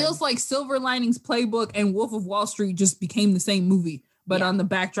on the head. It feels like Silver Linings Playbook and Wolf of Wall Street just became the same movie, but on the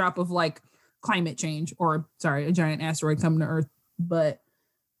backdrop of like climate change a giant asteroid coming to Earth. But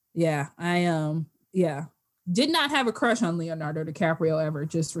I did not have a crush on Leonardo DiCaprio ever.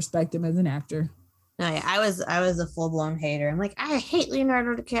 Just respect him as an actor. No, I was a full-blown hater. I'm like, I hate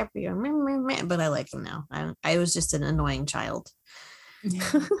Leonardo DiCaprio, but I like him now. I was just an annoying child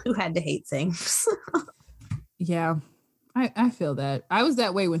who had to hate things. Yeah, I feel that. I was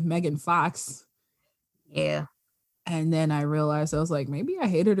that way with Megan Fox. Yeah. And then I realized I was like, maybe I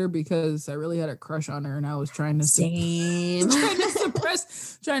hated her because I really had a crush on her and I was trying to suppress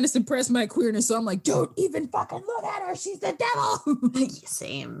my queerness. So I'm like, don't even fucking look at her. She's the devil.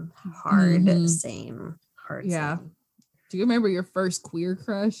 Same. Hard. Mm-hmm. Same. Hard. Yeah. Same. Do you remember your first queer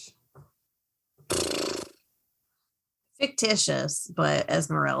crush? Fictitious, but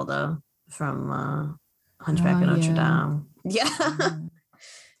Esmeralda from Hunchback of Notre Dame. Yeah.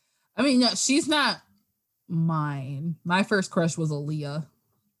 I mean, no, she's not mine. My first crush was Aaliyah.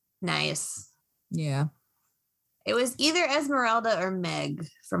 Nice. Yeah. It was either Esmeralda or Meg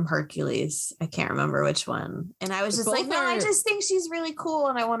from Hercules. I can't remember which one. And I was just like, no, I just think she's really cool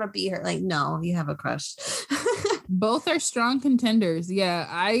and I want to be her. Like, no, you have a crush. Both are strong contenders. Yeah.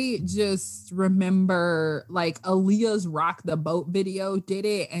 I just remember like Aaliyah's Rock the Boat video did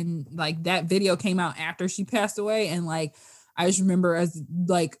it. And like that video came out after she passed away. And like, I just remember as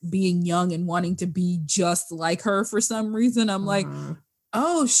like being young and wanting to be just like her for some reason. I'm like,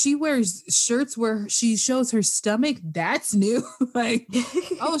 oh, she wears shirts where she shows her stomach. That's new. Like,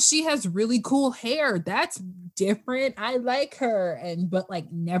 oh, she has really cool hair. That's different. I like her. But like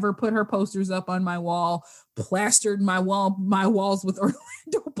never put her posters up on my wall, plastered my walls with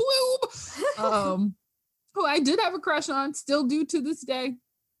Orlando Bloom. Who I did have a crush on, still do to this day.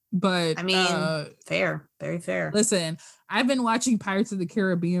 But I mean, fair, very fair. Listen, I've been watching Pirates of the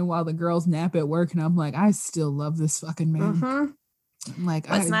Caribbean while the girls nap at work, and I'm like, I still love this fucking man. Mm-hmm. Like,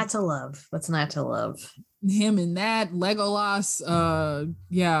 what's not to love? What's not to love? Him and that Legolas.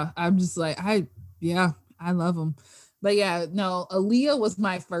 I'm just like, I love him. But yeah, no, Aaliyah was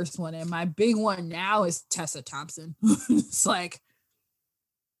my first one, and my big one now is Tessa Thompson. It's like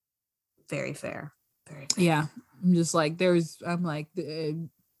very fair. Very fair. Yeah. I'm just like, I'm like, the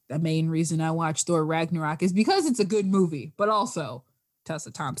main reason I watch Thor Ragnarok is because it's a good movie, but also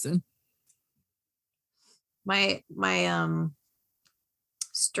Tessa Thompson. My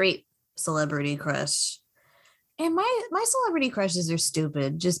straight celebrity crush. And my celebrity crushes are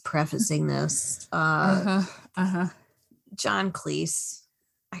stupid. Just prefacing this. John Cleese.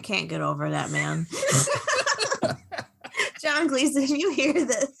 I can't get over that man. John Cleese, if you hear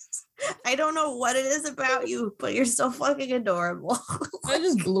this, I don't know what it is about you, but you're so fucking adorable. I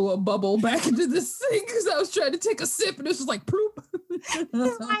just blew a bubble back into this thing because I was trying to take a sip and it was just like ploop.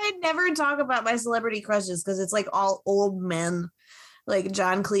 I never talk about my celebrity crushes because it's like all old men, like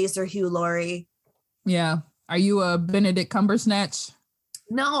John Cleese or Hugh Laurie. Yeah. Are you a Benedict Cumbersnatch?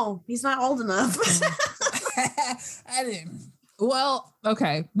 No, he's not old enough. I didn't. Well,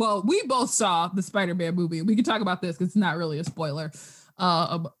 okay. Well, we both saw the Spider-Man movie. We can talk about this because it's not really a spoiler.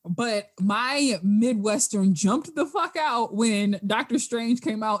 But my Midwestern jumped the fuck out when Doctor Strange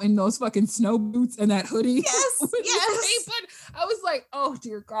came out in those fucking snow boots and that hoodie. Yes, yes. I was like, oh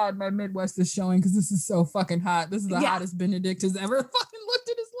dear God, my Midwest is showing because this is so fucking hot. This is the hottest Benedict has ever fucking looked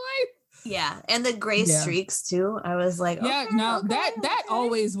in his life. Yeah, and the gray streaks too. I was like, yeah, okay, no, okay, that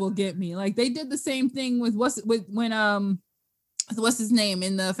always will get me. Like they did the same thing with what's his name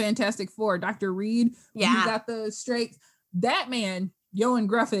in the Fantastic Four, Dr. Reed. Yeah, he got the straight. That man, Yoan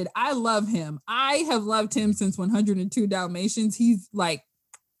Grufford, I love him. I have loved him since 102 Dalmatians. He's like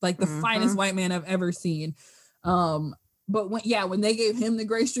the finest white man I've ever seen. But when they gave him the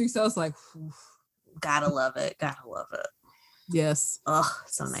gray streaks, I was like, whew. Gotta love it. Yes. Oh,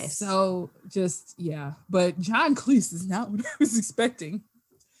 so nice. So just, yeah. But John Cleese is not what I was expecting.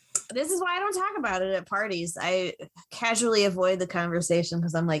 This is why I don't talk about it at parties. I casually avoid the conversation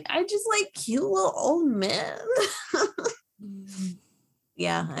because I'm like, I just like cute little old men.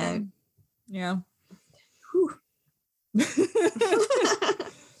 Yeah. Yeah.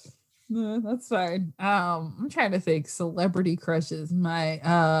 No, that's fine. I'm trying to think celebrity crushes.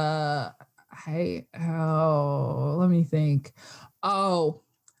 Let me think. Oh,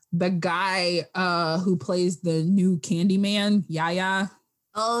 the guy who plays the new Candyman, Yaya.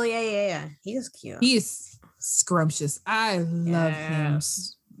 Oh, yeah. He's cute. He's scrumptious. I love him.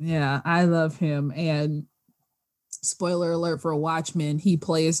 Yeah, I love him. And spoiler alert for Watchmen, he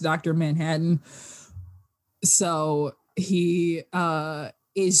plays Dr. Manhattan. So he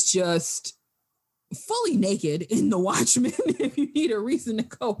is just fully naked in The Watchmen if you need a reason to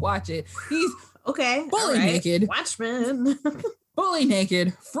go watch it. He's okay, fully naked. Watchmen. Fully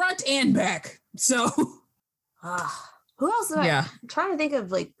naked, front and back. So who else? I'm trying to think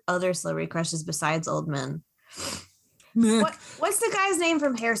of like other celebrity crushes besides old men. What's the guy's name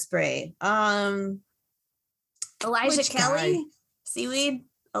from Hairspray? Elijah Kelly? Seaweed?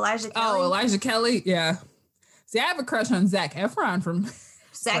 Elijah Kelly? Oh, Elijah Kelly? Yeah. See, I have a crush on Zac Efron from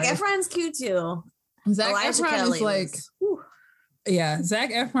Zac Efron's cute too. Zac Efron is like,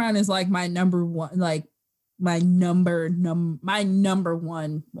 Zac Efron is like my number one, like my number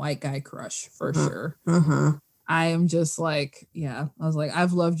one white guy crush for sure. Mm-hmm. I am just like, I was like,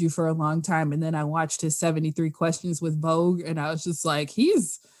 I've loved you for a long time. And then I watched his 73 Questions with Vogue and I was just like,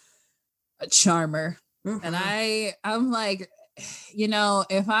 he's a charmer. Mm-hmm. And I'm like,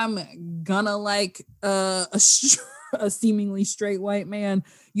 if I'm gonna like a seemingly straight white man,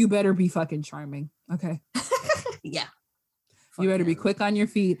 you better be fucking charming. Okay. Yeah. You better be quick on your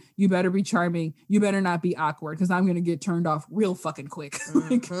feet. You better be charming. You better not be awkward because I'm going to get turned off real fucking quick.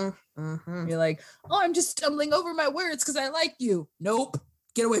 You're like, oh, I'm just stumbling over my words because I like you. Nope.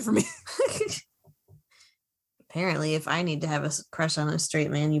 Get away from me. Apparently, if I need to have a crush on a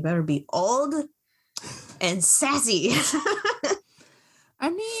straight man, you better be old and sassy. I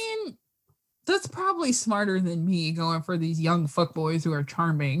mean, that's probably smarter than me going for these young fuckboys who are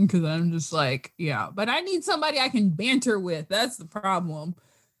charming because I'm just like, but I need somebody I can banter with. That's the problem.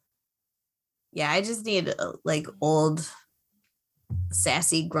 Yeah, I just need like old,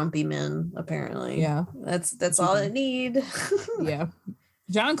 sassy, grumpy men, apparently. Yeah. That's all I need. Yeah.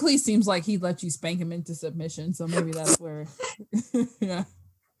 John Cleese seems like he'd let you spank him into submission, so maybe that's where. Yeah.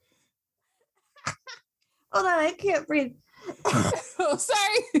 Hold on, I can't breathe. Oh,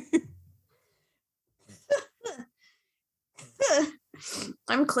 sorry.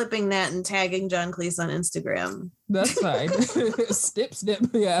 I'm clipping that and tagging John Cleese on Instagram. That's fine. Snip.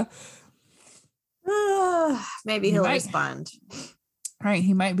 Yeah. Maybe he'll respond. Right.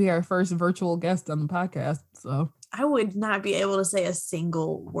 He might be our first virtual guest on the podcast. So I would not be able to say a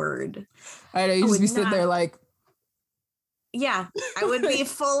single word. I know you just be sitting there like. Yeah, I would be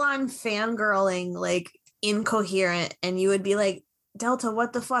full on fangirling, like incoherent, and you would be like, Delta,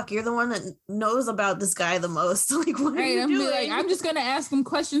 what the fuck? You're the one that knows about this guy the most. Like, what are you I'm doing? like, I'm just gonna ask him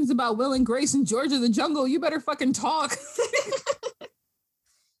questions about Will and Grace and George of the Jungle. You better fucking talk.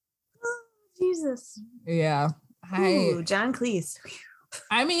 Jesus. Yeah. Ooh, John Cleese.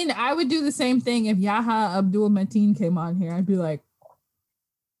 I mean, I would do the same thing if Yaha Abdul Mateen came on here. I'd be like,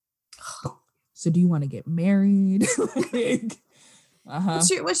 so do you want to get married? Like,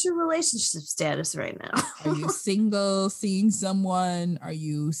 What's your relationship status right now? Are you single, seeing someone? Are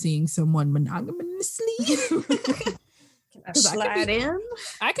you seeing someone monogamously? Can I slide in?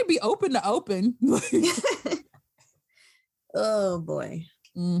 I could be open to open. Oh boy.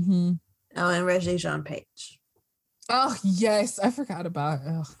 Mm-hmm. Oh, and Regé-Jean Page. Oh yes, I forgot about.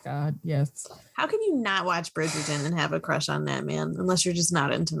 Oh God, yes. How can you not watch Bridgerton and have a crush on that man unless you're just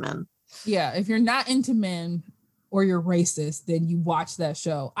not into men? Yeah, if you're not into men or you're racist, then you watch that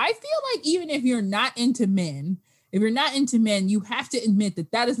show. I feel like even if you're not into men, you have to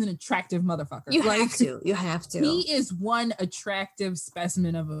admit that is an attractive motherfucker. You have to. He is one attractive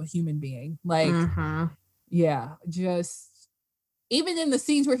specimen of a human being. Like, yeah, just even in the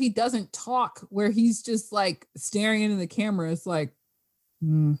scenes where he doesn't talk, where he's just like staring into the camera, it's like,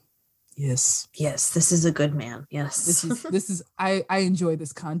 yes, this is a good man. Yes, this is. I enjoy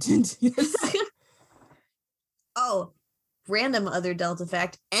this content. Yes. Oh, random other Delta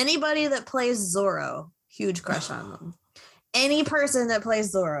fact. Anybody that plays Zorro, huge crush on them. Any person that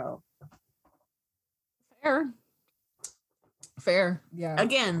plays Zorro. Fair. Yeah.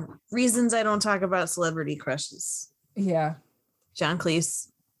 Again, reasons I don't talk about celebrity crushes. Yeah. John Cleese,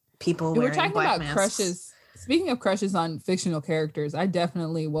 people wearing we're talking black about masks. Crushes. Speaking of crushes on fictional characters, I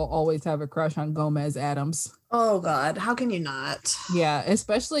definitely will always have a crush on Gomez Addams. Oh God, how can you not? Yeah,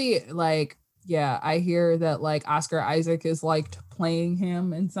 especially like, yeah, I hear that like Oscar Isaac is liked playing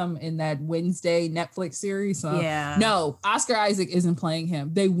him in that Wednesday Netflix series. So yeah, no, Oscar Isaac isn't playing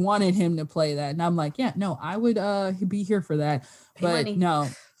him. They wanted him to play that, and I'm like, yeah, no, I would be here for that, but no.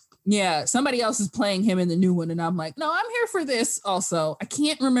 Yeah, somebody else is playing him in the new one, and I'm like, no, I'm here for this also. I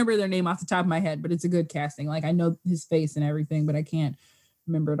can't remember their name off the top of my head, but it's a good casting. Like, I know his face and everything, but I can't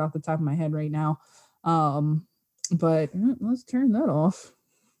remember it off the top of my head right now. But let's turn that off.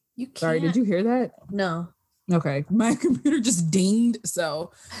 Sorry, did you hear that? No. Okay, my computer just dinged,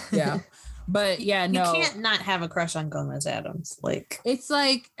 so yeah. But yeah, no. You can't not have a crush on Gomez Addams. Like, it's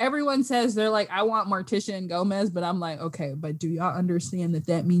like everyone says they're like, I want Morticia and Gomez, but I'm like, okay, but do y'all understand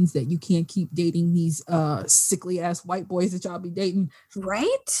that means that you can't keep dating these sickly ass white boys that y'all be dating?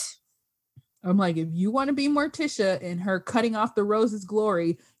 Right? I'm like, if you want to be Morticia and her cutting off the rose's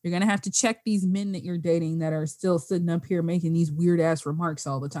glory, you're gonna have to check these men that you're dating that are still sitting up here making these weird ass remarks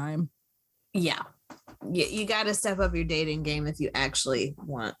all the time. Yeah. You got to step up your dating game if you actually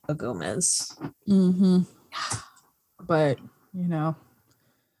want a Gomez. Mm-hmm. But, you know,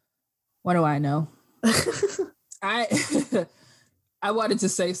 what do I know? I wanted to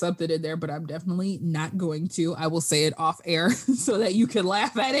say something in there, but I'm definitely not going to. I will say it off air so that you can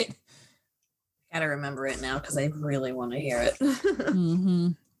laugh at it. Gotta remember it now because I really want to hear it. Mm-hmm.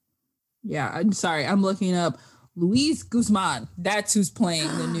 Yeah, I'm sorry. I'm looking up Luis Guzman. That's who's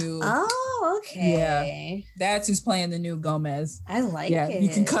playing the new. Oh, okay. Yeah, that's who's playing the new Gomez. I like it. You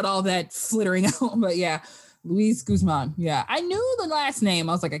can cut all that flittering out, but yeah, Luis Guzman. Yeah, I knew the last name.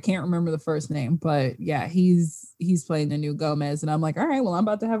 I was like, I can't remember the first name, but yeah, he's playing the new Gomez, and I'm like, all right, well, I'm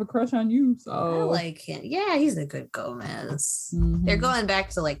about to have a crush on you. So I like him. Yeah, he's a good Gomez. Mm-hmm. They're going back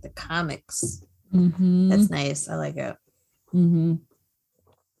to like the comics. Mm-hmm. That's nice. I like it. Mm-hmm.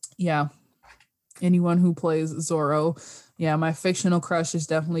 Yeah. Anyone who plays Zorro. Yeah, my fictional crush is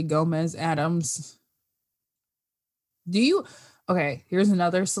definitely Gomez Addams. Okay, here's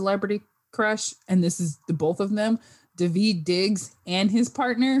another celebrity crush, and this is the both of them. Daveed Diggs and his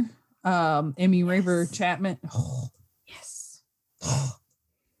partner, Emmy Raver Chapman. Oh. Yes.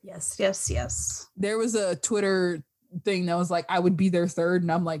 Yes. There was a Twitter thing that was like, I would be their third,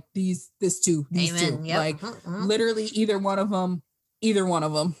 and I'm like, these two. Yep. Like literally either one of them.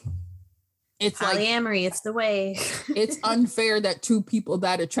 It's polyamory, like, it's the way. It's unfair that two people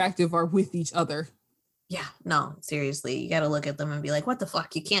that attractive are with each other. Yeah, no, seriously. You got to look at them and be like, what the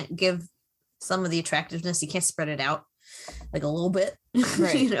fuck? You can't give some of the attractiveness. You can't spread it out like a little bit.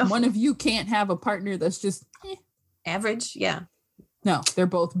 Right. You know? One of you can't have a partner that's just average. Yeah. No, they're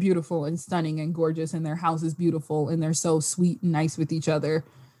both beautiful and stunning and gorgeous, and their house is beautiful, and they're so sweet and nice with each other.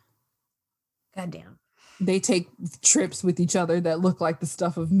 Goddamn. They take trips with each other that look like the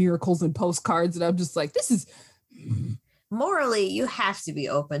stuff of miracles and postcards. And I'm just like, this is... Morally, you have to be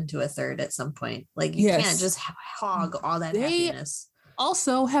open to a third at some point. Like, you can't just hog all that happiness.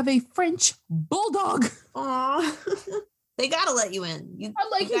 Also have a French bulldog. Aww. They gotta let you in. I'm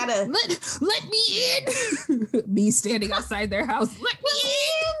like, you gotta let me in. Me standing outside their house. Let me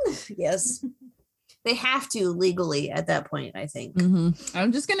in. Yes. They have to legally at that point, I think. Mm-hmm.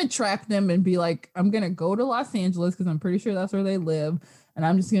 I'm just going to trap them and be like, I'm going to go to Los Angeles because I'm pretty sure that's where they live. And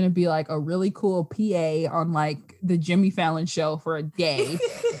I'm just going to be like a really cool PA on like the Jimmy Fallon show for a day.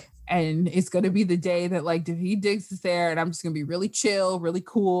 And it's going to be the day that like Daveed Diggs is there. And I'm just going to be really chill, really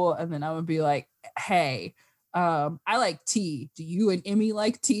cool. And then I'm going to be like, hey, I like tea. Do you and Emmy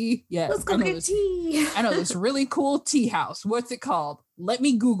like tea? Yes. Let's go get tea. I know this really cool tea house. What's it called? Let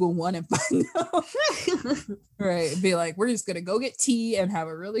me Google one and find out. Right. Be like, we're just going to go get tea and have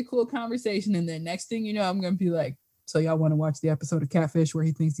a really cool conversation. And then next thing you know, I'm going to be like, so y'all want to watch the episode of Catfish where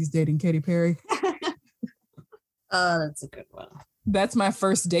he thinks he's dating Katy Perry? Oh, that's a good one. That's my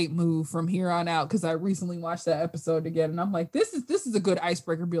first date move from here on out because I recently watched that episode again. And I'm like, this is a good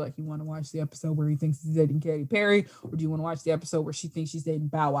icebreaker. Be like, you want to watch the episode where he thinks he's dating Katy Perry? Or do you want to watch the episode where she thinks she's dating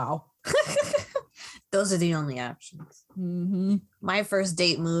Bow Wow? Those are the only options. Mm-hmm. My first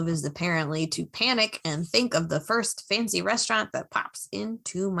date move is apparently to panic and think of the first fancy restaurant that pops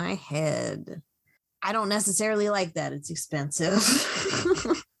into my head. I don't necessarily like that. It's expensive.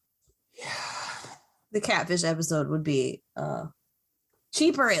 The Catfish episode would be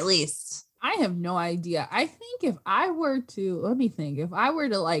cheaper at least. I have no idea. I think if I were to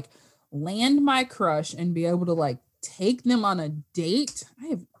like land my crush and be able to like take them on a date,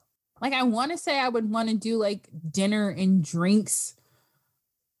 I want to say I would want to do like dinner and drinks,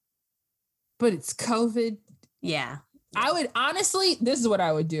 but it's COVID. Yeah. I would honestly, this is what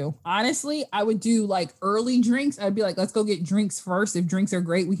I would do. Honestly, I would do like early drinks. I'd be like, let's go get drinks first. If drinks are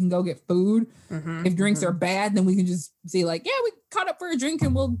great, we can go get food. Mm-hmm, if drinks are bad, then we can just see like, yeah, we caught up for a drink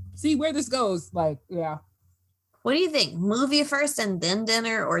and we'll see where this goes. Like, yeah. What do you think? Movie first and then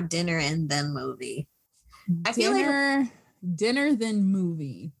dinner, or dinner and then movie? I feel like dinner then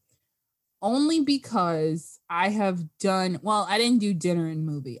movie. Only because I didn't do dinner and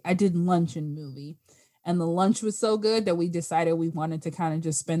movie. I did lunch and movie. And the lunch was so good that we decided we wanted to kind of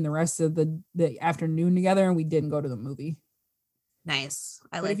just spend the rest of the afternoon together, and we didn't go to the movie. Nice.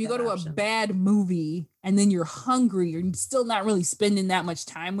 But if you go to a bad movie and then you're hungry, you're still not really spending that much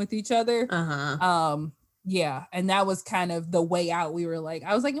time with each other. Yeah. And that was kind of the way out. We were like,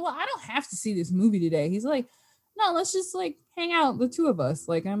 I was like, well, I don't have to see this movie today. He's like, no, let's just like hang out, the two of us.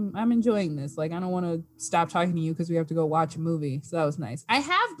 Like, I'm enjoying this. Like, I don't want to stop talking to you because we have to go watch a movie. So that was nice. I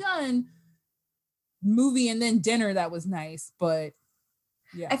have done movie and then dinner. That was nice. But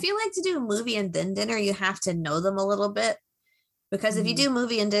yeah, I feel like to do movie and then dinner, you have to know them a little bit. Because if you do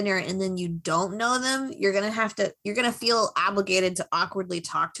movie and dinner and then you don't know them, you're going to feel obligated to awkwardly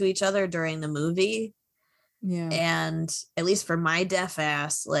talk to each other during the movie. Yeah. And at least for my deaf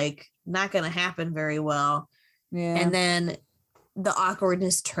ass, like, not going to happen very well. Yeah. And then the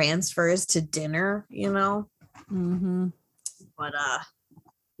awkwardness transfers to dinner, you know? Mm-hmm. But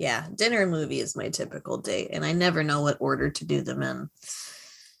yeah, dinner and movie is my typical date. And I never know what order to do them in.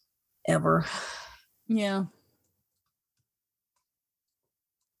 Ever. Yeah.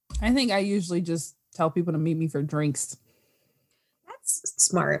 I think I usually just tell people to meet me for drinks. That's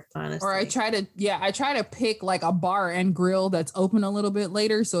smart, honestly. Or I try to pick like a bar and grill that's open a little bit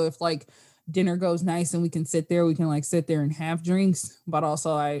later. So if like dinner goes nice and we can sit there, we can like sit there and have drinks. But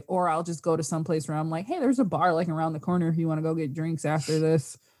also I'll just go to some place where I'm like, hey, there's a bar like around the corner if you want to go get drinks after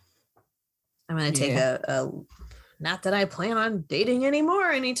this. I'm going to take a not that I plan on dating anymore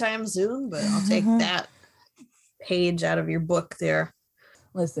anytime soon, but I'll take that page out of your book there.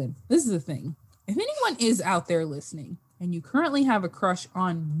 Listen, this is the thing. If anyone is out there listening and you currently have a crush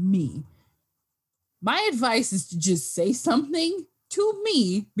on me, my advice is to just say something to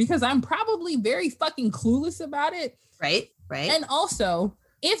me because I'm probably very fucking clueless about it. Right. And also,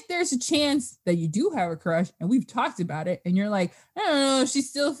 if there's a chance that you do have a crush and we've talked about it and you're like, I don't know if she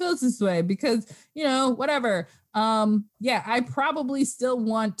still feels this way because, you know, whatever. Yeah, I probably still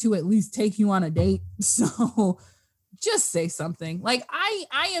want to at least take you on a date. So just say something. Like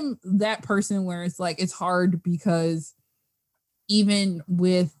I am that person where it's like, it's hard because even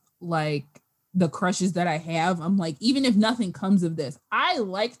with like the crushes that I have, I'm like, even if nothing comes of this, I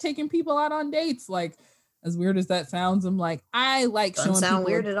like taking people out on dates. Like, as weird as that sounds, I'm like, I like showing people. Doesn't sound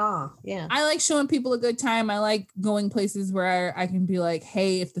weird at all. Yeah. I like showing people a good time. I like going places where I can be like,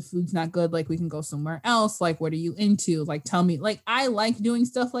 hey, if the food's not good, like we can go somewhere else. Like, what are you into? Like, tell me. Like, I like doing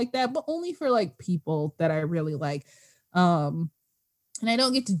stuff like that, but only for like people that I really like. And I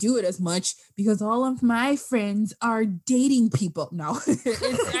don't get to do it as much because all of my friends are dating people. No,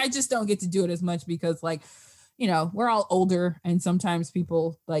 I just don't get to do it as much because like we're all older, and sometimes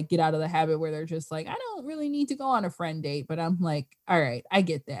people like get out of the habit where they're just like, I don't really need to go on a friend date. But I'm like, all right, I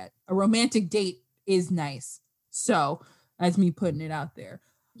get that. A romantic date is nice. So that's me putting it out there.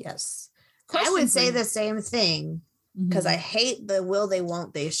 Yes. Question I would say you. the same thing because I hate the will they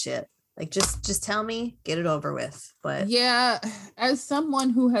won't they shit. Like just tell me, get it over with. But yeah, as someone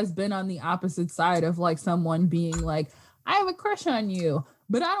who has been on the opposite side of like someone being like, I have a crush on you,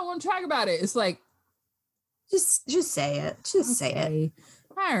 but I don't want to talk about it. It's like, just say it. Just say it.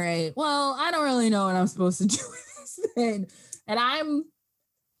 All right. Well, I don't really know what I'm supposed to do with this thing. And I'm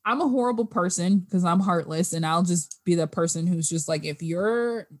a horrible person because I'm heartless, and I'll just be the person who's just like, if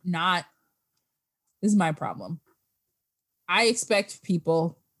you're not, this is my problem. I expect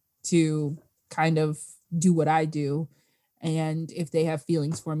people to kind of do what I do. And if they have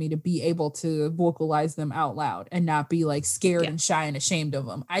feelings for me, to be able to vocalize them out loud and not be like scared and shy and ashamed of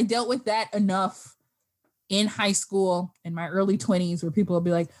them. I dealt with that enough in high school, in my early 20s, where people will be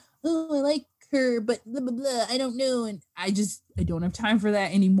like, oh, I like her, but blah, blah, blah, I don't know. And I don't have time for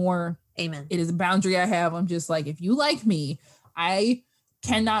that anymore. Amen. It is a boundary I have. I'm just like, if you like me, I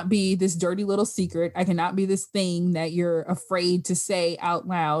cannot be this dirty little secret. I cannot be this thing that you're afraid to say out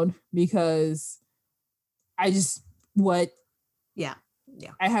loud because I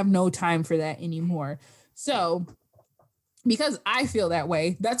have no time for that anymore. So because I feel that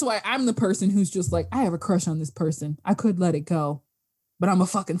way, that's why I'm the person who's just like, I have a crush on this person. I could let it go, but I'm gonna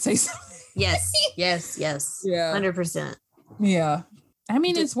fucking say something. Yes. Yeah. 100%. Yeah. I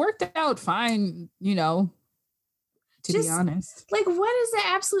mean, it's worked out fine, to be honest. Like, what is the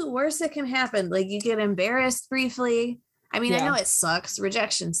absolute worst that can happen? Like, you get embarrassed briefly. I mean, I know it sucks.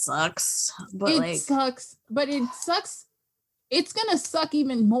 Rejection sucks. But it sucks. But it sucks. It's going to suck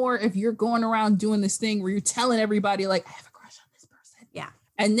even more if you're going around doing this thing where you're telling everybody, like, I have a crush on this person. Yeah.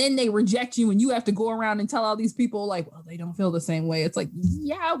 And then they reject you, and you have to go around and tell all these people, like, well, they don't feel the same way. It's like,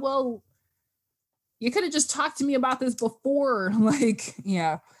 yeah, well, you could have just talked to me about this before. Like,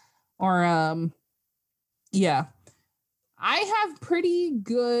 yeah. Or, yeah. I have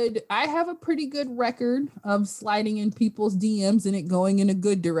a pretty good record of sliding in people's DMs and it going in a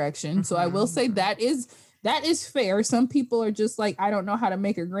good direction. Mm-hmm. So I will say that is fair. Some people are just like, I don't know how to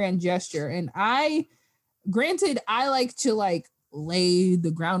make a grand gesture. And I like to like lay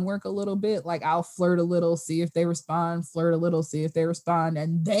the groundwork a little bit. Like I'll flirt a little, see if they respond,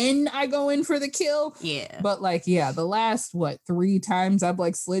 and then I go in for the kill. Yeah. But like, yeah, the last 3 times I've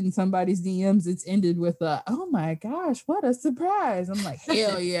like slid in somebody's DMs, it's ended with oh my gosh, what a surprise. I'm like,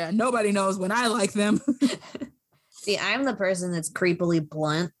 hell yeah, nobody knows when I like them. See, I'm the person that's creepily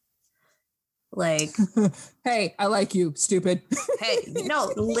blunt. Like, hey, I like you, stupid. Hey,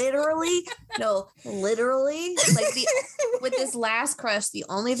 no, literally. Like with this last crush, the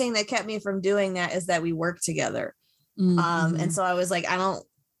only thing that kept me from doing that is that we worked together. Mm-hmm. And so I was like, I don't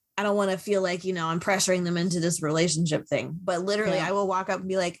want to feel like, I'm pressuring them into this relationship thing. But literally, I will walk up and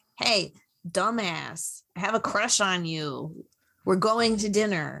be like, hey, dumbass, I have a crush on you. We're going to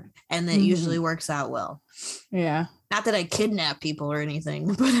dinner. And that usually works out well. Yeah. Not that I kidnap people or anything,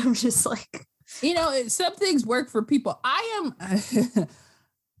 but I'm just like, some things work for people. I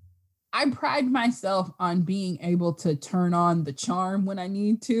pride myself on being able to turn on the charm when I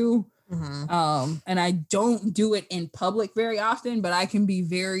need to. Mm-hmm. And I don't do it in public very often, but I can be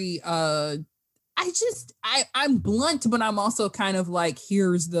very, I'm blunt, but I'm also kind of like,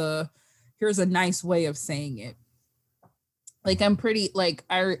 here's a nice way of saying it. Like I'm pretty, like,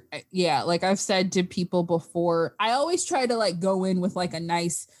 like I've said to people before, I always try to like go in with like a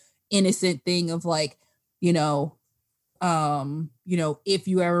nice innocent thing of like, if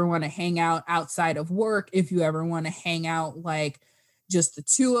you ever want to hang out outside of work, if you ever want to hang out like just the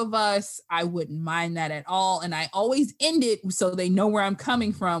two of us, I wouldn't mind that at all. And I always end it so they know where I'm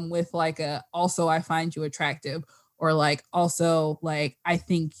coming from with like also I find you attractive, or like also like I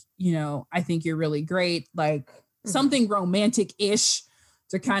think you're really great, like something romantic-ish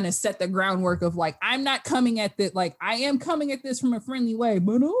to kind of set the groundwork of like, I'm not coming at this, like I am coming at this from a friendly way,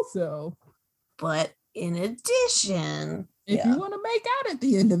 but in addition, if you want to make out at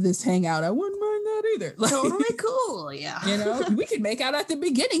the end of this hangout, I wouldn't mind that either. Like, totally cool. Yeah. We could make out at the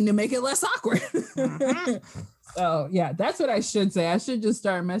beginning to make it less awkward. Mm-hmm. So yeah, that's what I should say. I should just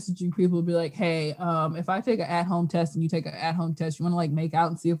start messaging people, be like, hey, if I take an at-home test and you take an at-home test, you want to like make out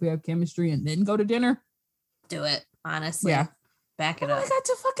and see if we have chemistry and then go to dinner? Do it. Honestly. Yeah. Back it up. What do I got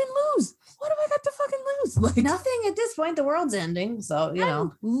to fucking lose? Like nothing at this point. The world's ending. So,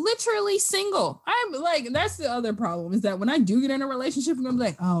 I'm literally single. I'm like, that's the other problem, is that when I do get in a relationship, I'm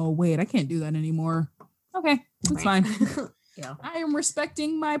like, oh, wait, I can't do that anymore. Okay, that's fine. Yeah. I am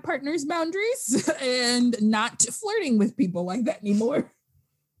respecting my partner's boundaries and not flirting with people like that anymore.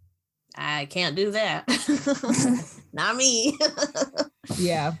 I can't do that. Not me.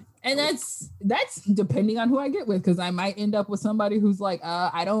 Yeah. And that's depending on who I get with, because I might end up with somebody who's like,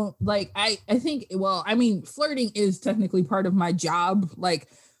 I don't like, I think, well, I mean, flirting is technically part of my job. Like,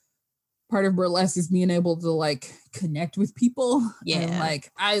 part of burlesque is being able to like connect with people. Yeah. And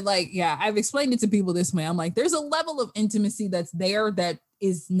like, I've explained it to people this way. I'm like, there's a level of intimacy that's there that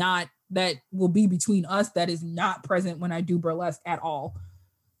is not, that will be between us, that is not present when I do burlesque at all.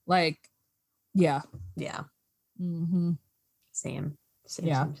 Like, yeah. Yeah. Mm-hmm. Same.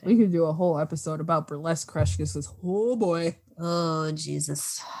 Yeah, we could do a whole episode about burlesque crush because oh boy. Oh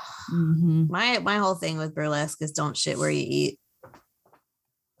Jesus. Mm-hmm. My whole thing with burlesque is don't shit where you eat.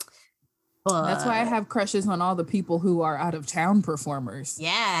 But that's why I have crushes on all the people who are out of town performers.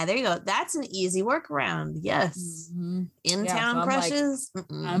 Yeah, there you go. That's an easy workaround. Yes. Mm-hmm. In town crushes.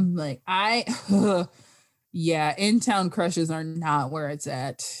 I'm like, yeah, in town crushes are not where it's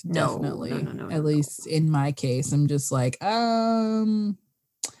at. Definitely. No, at least in my case, I'm just like,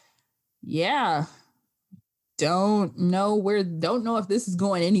 yeah, don't know if this is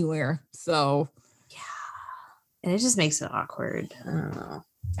going anywhere. So yeah, and it just makes it awkward. I don't know.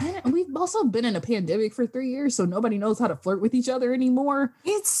 And we've also been in a pandemic for 3 years, so nobody knows how to flirt with each other anymore.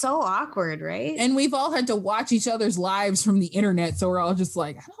 It's so awkward, right? And we've all had to watch each other's lives from the internet, so we're all just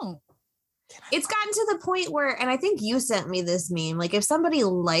like, it's gotten to the point where, and I think you sent me this meme, like if somebody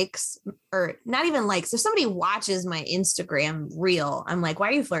likes, or not even likes, if somebody watches my Instagram reel, I'm like, why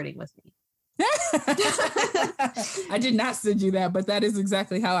are you flirting with me? I did not send you that, but that is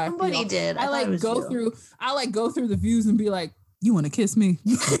exactly how I feel. Somebody did. I like go through the views and be like, you want to kiss me?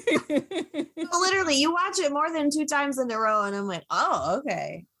 Literally, you watch it more than 2 times in a row, and I'm like, oh,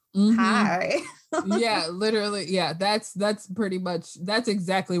 okay. Mm-hmm. Hi. Yeah, literally. Yeah, that's pretty much, that's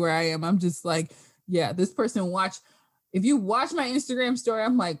exactly where I am. I'm just like, yeah, this person if you watch my Instagram story,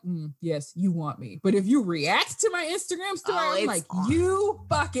 I'm like, yes, you want me. But if you react to my Instagram story, I'm like, you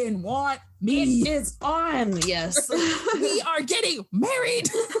fucking want me. It is on. Yes. We are getting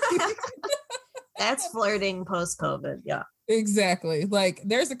married. That's flirting post-COVID. Yeah. Exactly. Like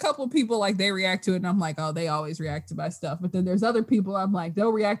there's a couple of people like they react to it and I'm like, oh, they always react to my stuff. But then there's other people I'm like,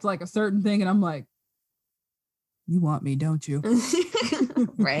 they'll react to like a certain thing and I'm like, you want me, don't you?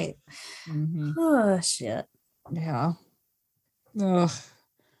 Right. Mm-hmm. Oh shit. Yeah. Ugh.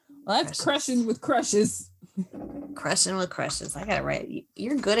 Well, that's crushing with crushes. Crushing with crushes. I gotta write.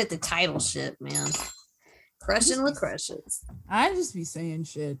 You're good at the title shit, man. Crushing with crushes. I just be saying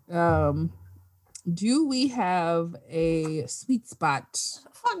shit. Do we have a sweet spot?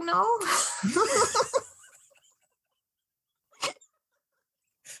 Fuck no. I'm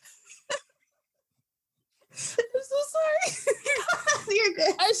so sorry. You're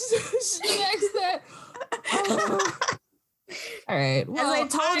good. I should ask that. All right. Well, as I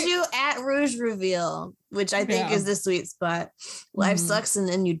told you at Rouge Reveal, which I think is the sweet spot, life sucks and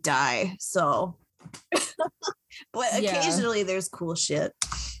then you die. So, but occasionally there's cool shit.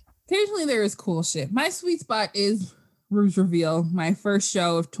 Occasionally there is cool shit. My sweet spot is Rouge Reveal, my first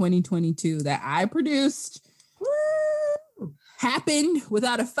show of 2022 that I produced. Woo! Happened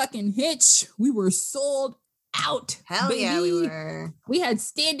without a fucking hitch. We were sold out. Hell baby. Yeah, we were. We had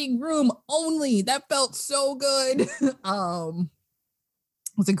standing room only. That felt so good. It was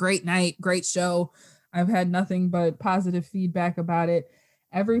a great night, great show. I've had nothing but positive feedback about it.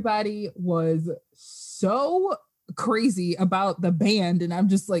 Everybody was so crazy about the band and I'm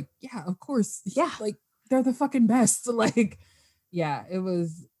just like, yeah, of course. Yeah, like they're the fucking best. Like, yeah,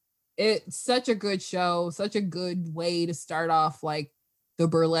 it's such a good show, such a good way to start off like the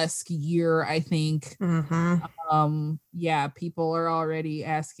burlesque year, I think. Mm-hmm. Yeah, people are already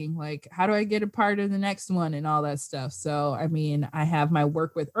asking like, how do I get a part of the next one and all that stuff. So I mean, I have my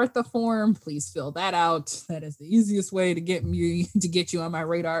work with Eartha form. Please fill that out. That is the easiest way to get you on my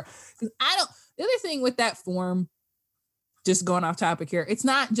radar. Because the other thing with that form, just going off topic here, it's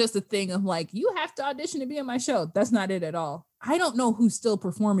not just a thing of like, you have to audition to be on my show. That's not it at all. I don't know who's still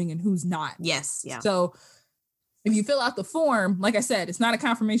performing and who's not. Yes. Yeah. So if you fill out the form, like I said, it's not a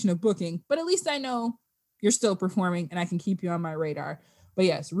confirmation of booking, but at least I know you're still performing and I can keep you on my radar. But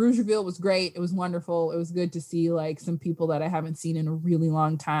yes, Rouge Reveal was great. It was wonderful. It was good to see like some people that I haven't seen in a really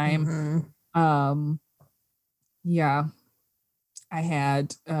long time. Mm-hmm. Yeah, I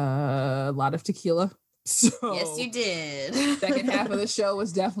had a lot of tequila. So yes, you did. Second half of the show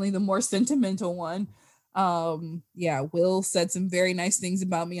was definitely the more sentimental one. Yeah, Will said some very nice things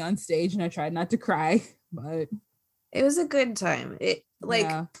about me on stage and I tried not to cry, but it was a good time.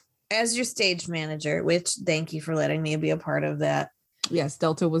 as your stage manager, which thank you for letting me be a part of that. Yes,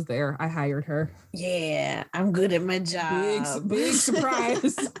 Delta was there. I hired her. Yeah, I'm good at my job. Big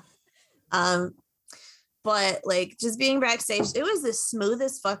surprise. But like just being backstage, it was the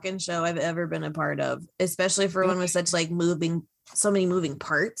smoothest fucking show I've ever been a part of, especially for one with such like so many moving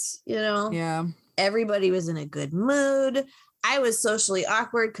parts, you know? Yeah. Everybody was in a good mood. I was socially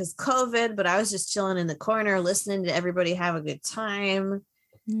awkward because COVID, but I was just chilling in the corner, listening to everybody have a good time.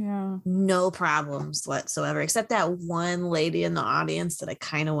 Yeah. No problems whatsoever, except that one lady in the audience that I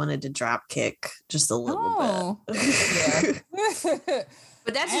kind of wanted to drop kick just a little bit. Yeah.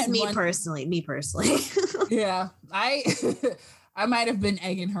 But that's just me personally. Yeah. I might have been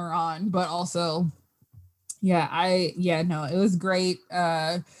egging her on, but also, no, it was great.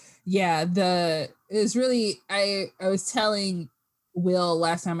 It was really, I was telling Will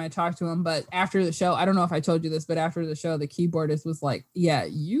last time I talked to him, but after the show, I don't know if I told you this, but after the show, the keyboardist was like, yeah,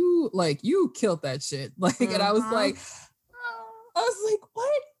 you killed that shit. Like, and I was like,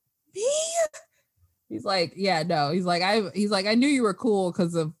 what? Me? He's like, yeah, no. He's like, I knew you were cool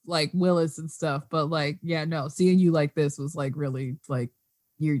because of like Willis and stuff, but like, yeah, no, seeing you like this was like really like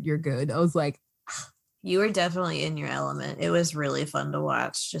you're good. I was like, you were definitely in your element. It was really fun to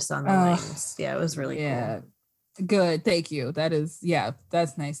watch just on the wings. Yeah, it was really cool. Good. Thank you. That is,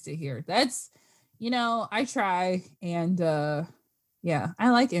 that's nice to hear. That's, I try and I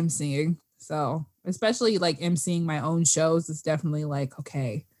like emceeing. So especially like emceeing my own shows is definitely like,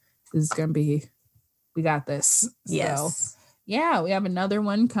 okay, this is going to be, we got this. Yes. So, we have another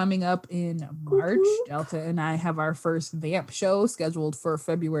one coming up in March. Delta and I have our first Vamp show scheduled for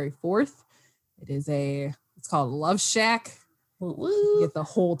February 4th. It's called Love Shack. Get the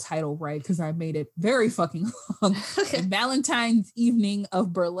whole title right because I made it very fucking long. Valentine's evening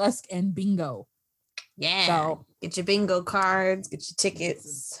of burlesque and bingo. Yeah. So get your bingo cards, get your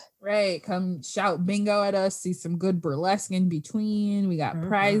tickets. Right. Come shout bingo at us. See some good burlesque in between. We got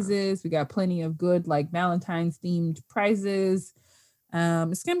prizes. We got plenty of good like Valentine's themed prizes.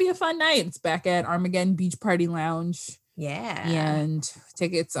 It's gonna be a fun night. It's back at Armageddon Beach Party Lounge. Yeah. And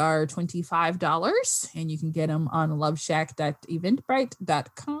tickets are $25 and you can get them on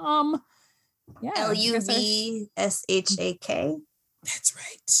loveshack.eventbrite.com. Yeah. LUVSHAK. That's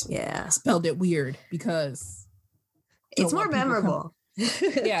right. Yeah. I spelled it weird because it's more memorable.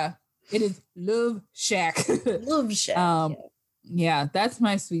 Yeah. It is Love Shack. Love Shack. Yeah, that's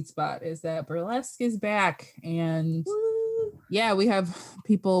my sweet spot is that burlesque is back and we have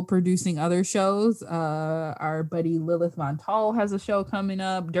people producing other shows. Our buddy Lilith Von Tall has a show coming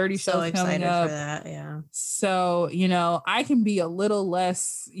up. Dirty Show's coming up. For that, yeah. So, I can be a little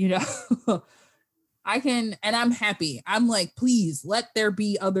less, I can, and I'm happy. I'm like, please let there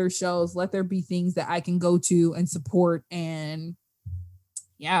be other shows. Let there be things that I can go to and support. And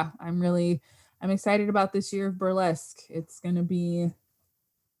I'm excited about this year of burlesque. It's going to be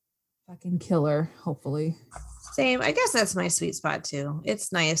fucking killer, hopefully. Same. I guess that's my sweet spot too.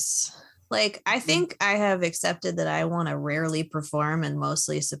 It's nice. Like, I think I have accepted that I want to rarely perform and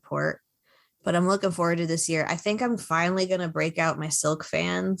mostly support, but I'm looking forward to this year. I think I'm finally going to break out my Silk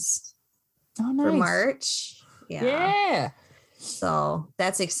fans for March. Yeah. So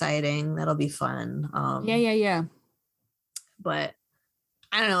that's exciting. That'll be fun. Yeah. But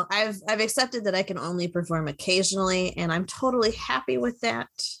I don't know. I've accepted that I can only perform occasionally, and I'm totally happy with that.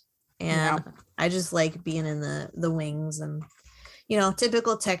 And I just like being in the wings and,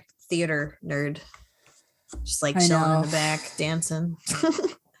 typical tech theater nerd, just like chilling in the back, dancing.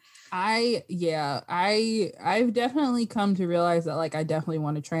 I've definitely come to realize that like I definitely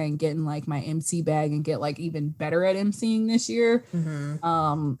want to try and get in like my MC bag and get like even better at MCing this year.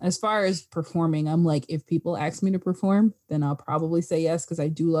 As far as performing, I'm like, if people ask me to perform, then I'll probably say yes because I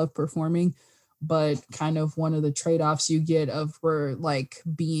do love performing. But kind of one of the trade-offs you get for like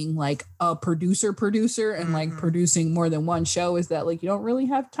being like a producer and like producing more than one show is that like you don't really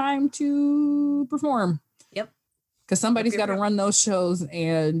have time to perform. Yep. Because somebody's got to run those shows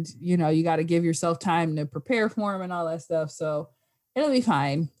and you got to give yourself time to prepare for them and all that stuff. So it'll be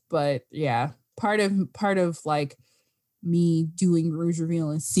fine. But yeah, part of like me doing Rouge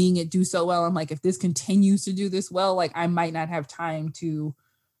Reveal and seeing it do so well, I'm like, if this continues to do this well, like I might not have time to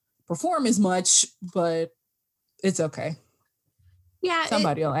perform as much, but it's okay. Yeah,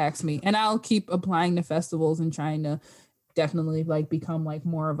 somebody will ask me, and I'll keep applying to festivals and trying to definitely like become like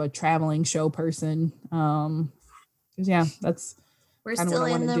more of a traveling show person. That's we're still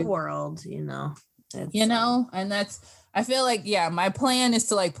in the world, and that's I feel like my plan is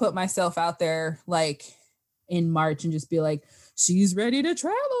to like put myself out there like in March and just be like, she's ready to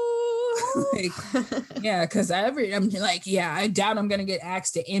travel. Yeah, because I'm like, yeah, I doubt I'm gonna get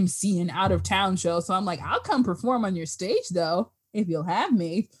asked to MC an out of town show. So I'm like, I'll come perform on your stage though, if you'll have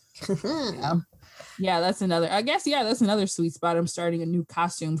me. Yeah, that's another sweet spot. I'm starting a new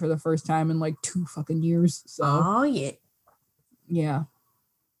costume for the first time in like 2 fucking years. So yeah.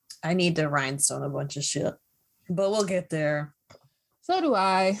 I need to rhinestone a bunch of shit, but we'll get there. So do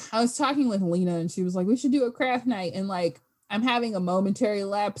I. I was talking with Lena and she was like, we should do a craft night. And like, I'm having a momentary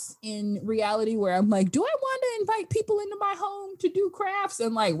lapse in reality where I'm like, do I want to invite people into my home to do crafts?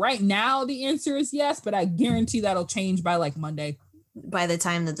 And like right now the answer is yes, but I guarantee that'll change by like Monday. By the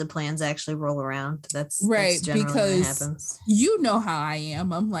time that the plans actually roll around. That's generally because what happens. You know how I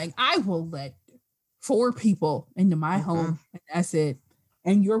am. I'm like, I will let 4 people into my home and that's it.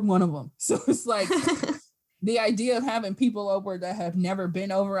 And you're one of them. So it's like the idea of having people over that have never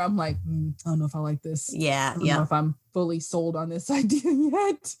been over, I'm like, I don't know if I like this. Yeah. I don't know if I'm fully sold on this idea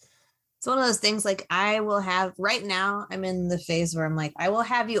yet. It's one of those things like I will have right now. I'm in the phase where I'm like, I will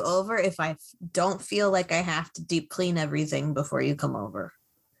have you over if I don't feel like I have to deep clean everything before you come over.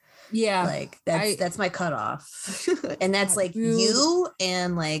 Yeah. Like that's my cutoff. And that's like you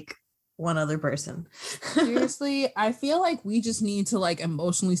and like one other person. Seriously, I feel like we just need to like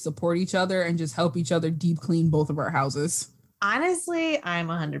emotionally support each other and just help each other deep clean both of our houses. Honestly, I'm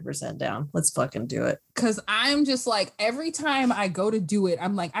 100% down. Let's fucking do it. Because I'm just like, every time I go to do it,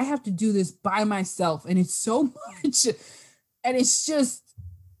 I'm like, I have to do this by myself. And it's so much. And it's just,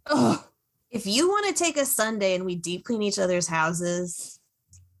 ugh. If you want to take a Sunday and we deep clean each other's houses,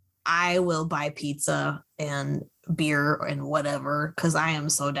 I will buy pizza and beer and whatever. Because I am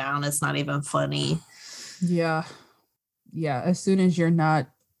so down. It's not even funny. Yeah. Yeah. As soon as you're not,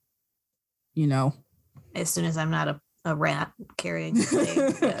 as soon as I'm not a rat carrying a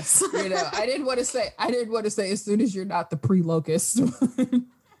thing, yes. I didn't want to say as soon as you're not the pre-locust. The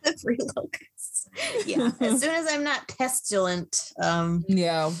pre-locust. Yeah. As soon as I'm not pestilent.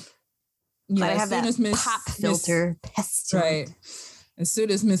 Yeah. But I have that pop filter. Pestilent. Right. As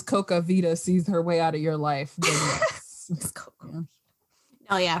soon as Miss Coca Vita sees her way out of your life, then yes. Miss Coca. Yeah.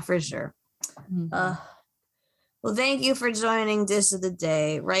 Oh yeah, for sure. Mm-hmm. Well, thank you for joining Dish of the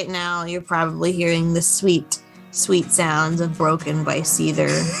Day. Right now, you're probably hearing the sweet sounds of Broken by Seether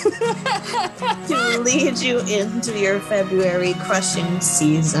to lead you into your February crushing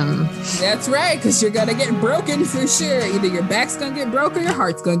season. That's right, because you're going to get broken for sure. Either your back's going to get broke or your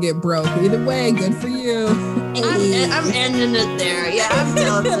heart's going to get broke. Either way, good for you. I'm ending it there. Yeah, I'm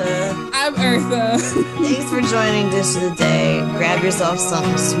Delta. I'm Eartha. Thanks for joining Dish of the Day. Grab yourself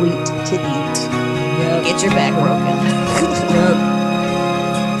something sweet to eat. Yep. Get your back broken. Yep.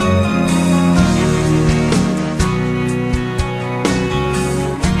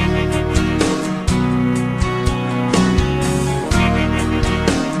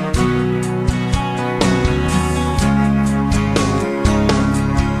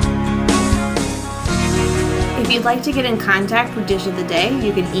 If you'd like to get in contact with Dish of the Day,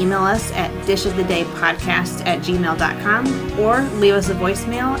 you can email us at dishofthedaypodcast@gmail.com or leave us a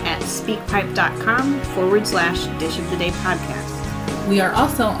voicemail at speakpipe.com/Dish of the Day podcast. We are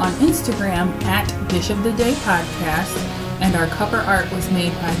also on Instagram at Dish of the Day podcast, and our cover art was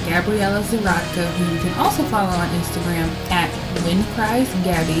made by Gabriella Zaratka, who you can also follow on Instagram at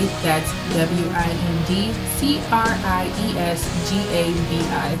WindCriesGabby. That's WindCriesGabi.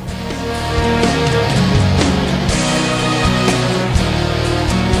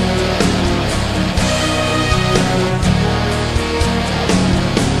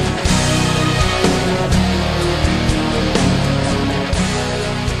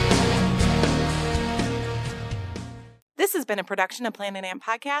 This has been a production of Planet Amp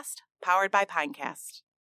Podcast, powered by Pinecast.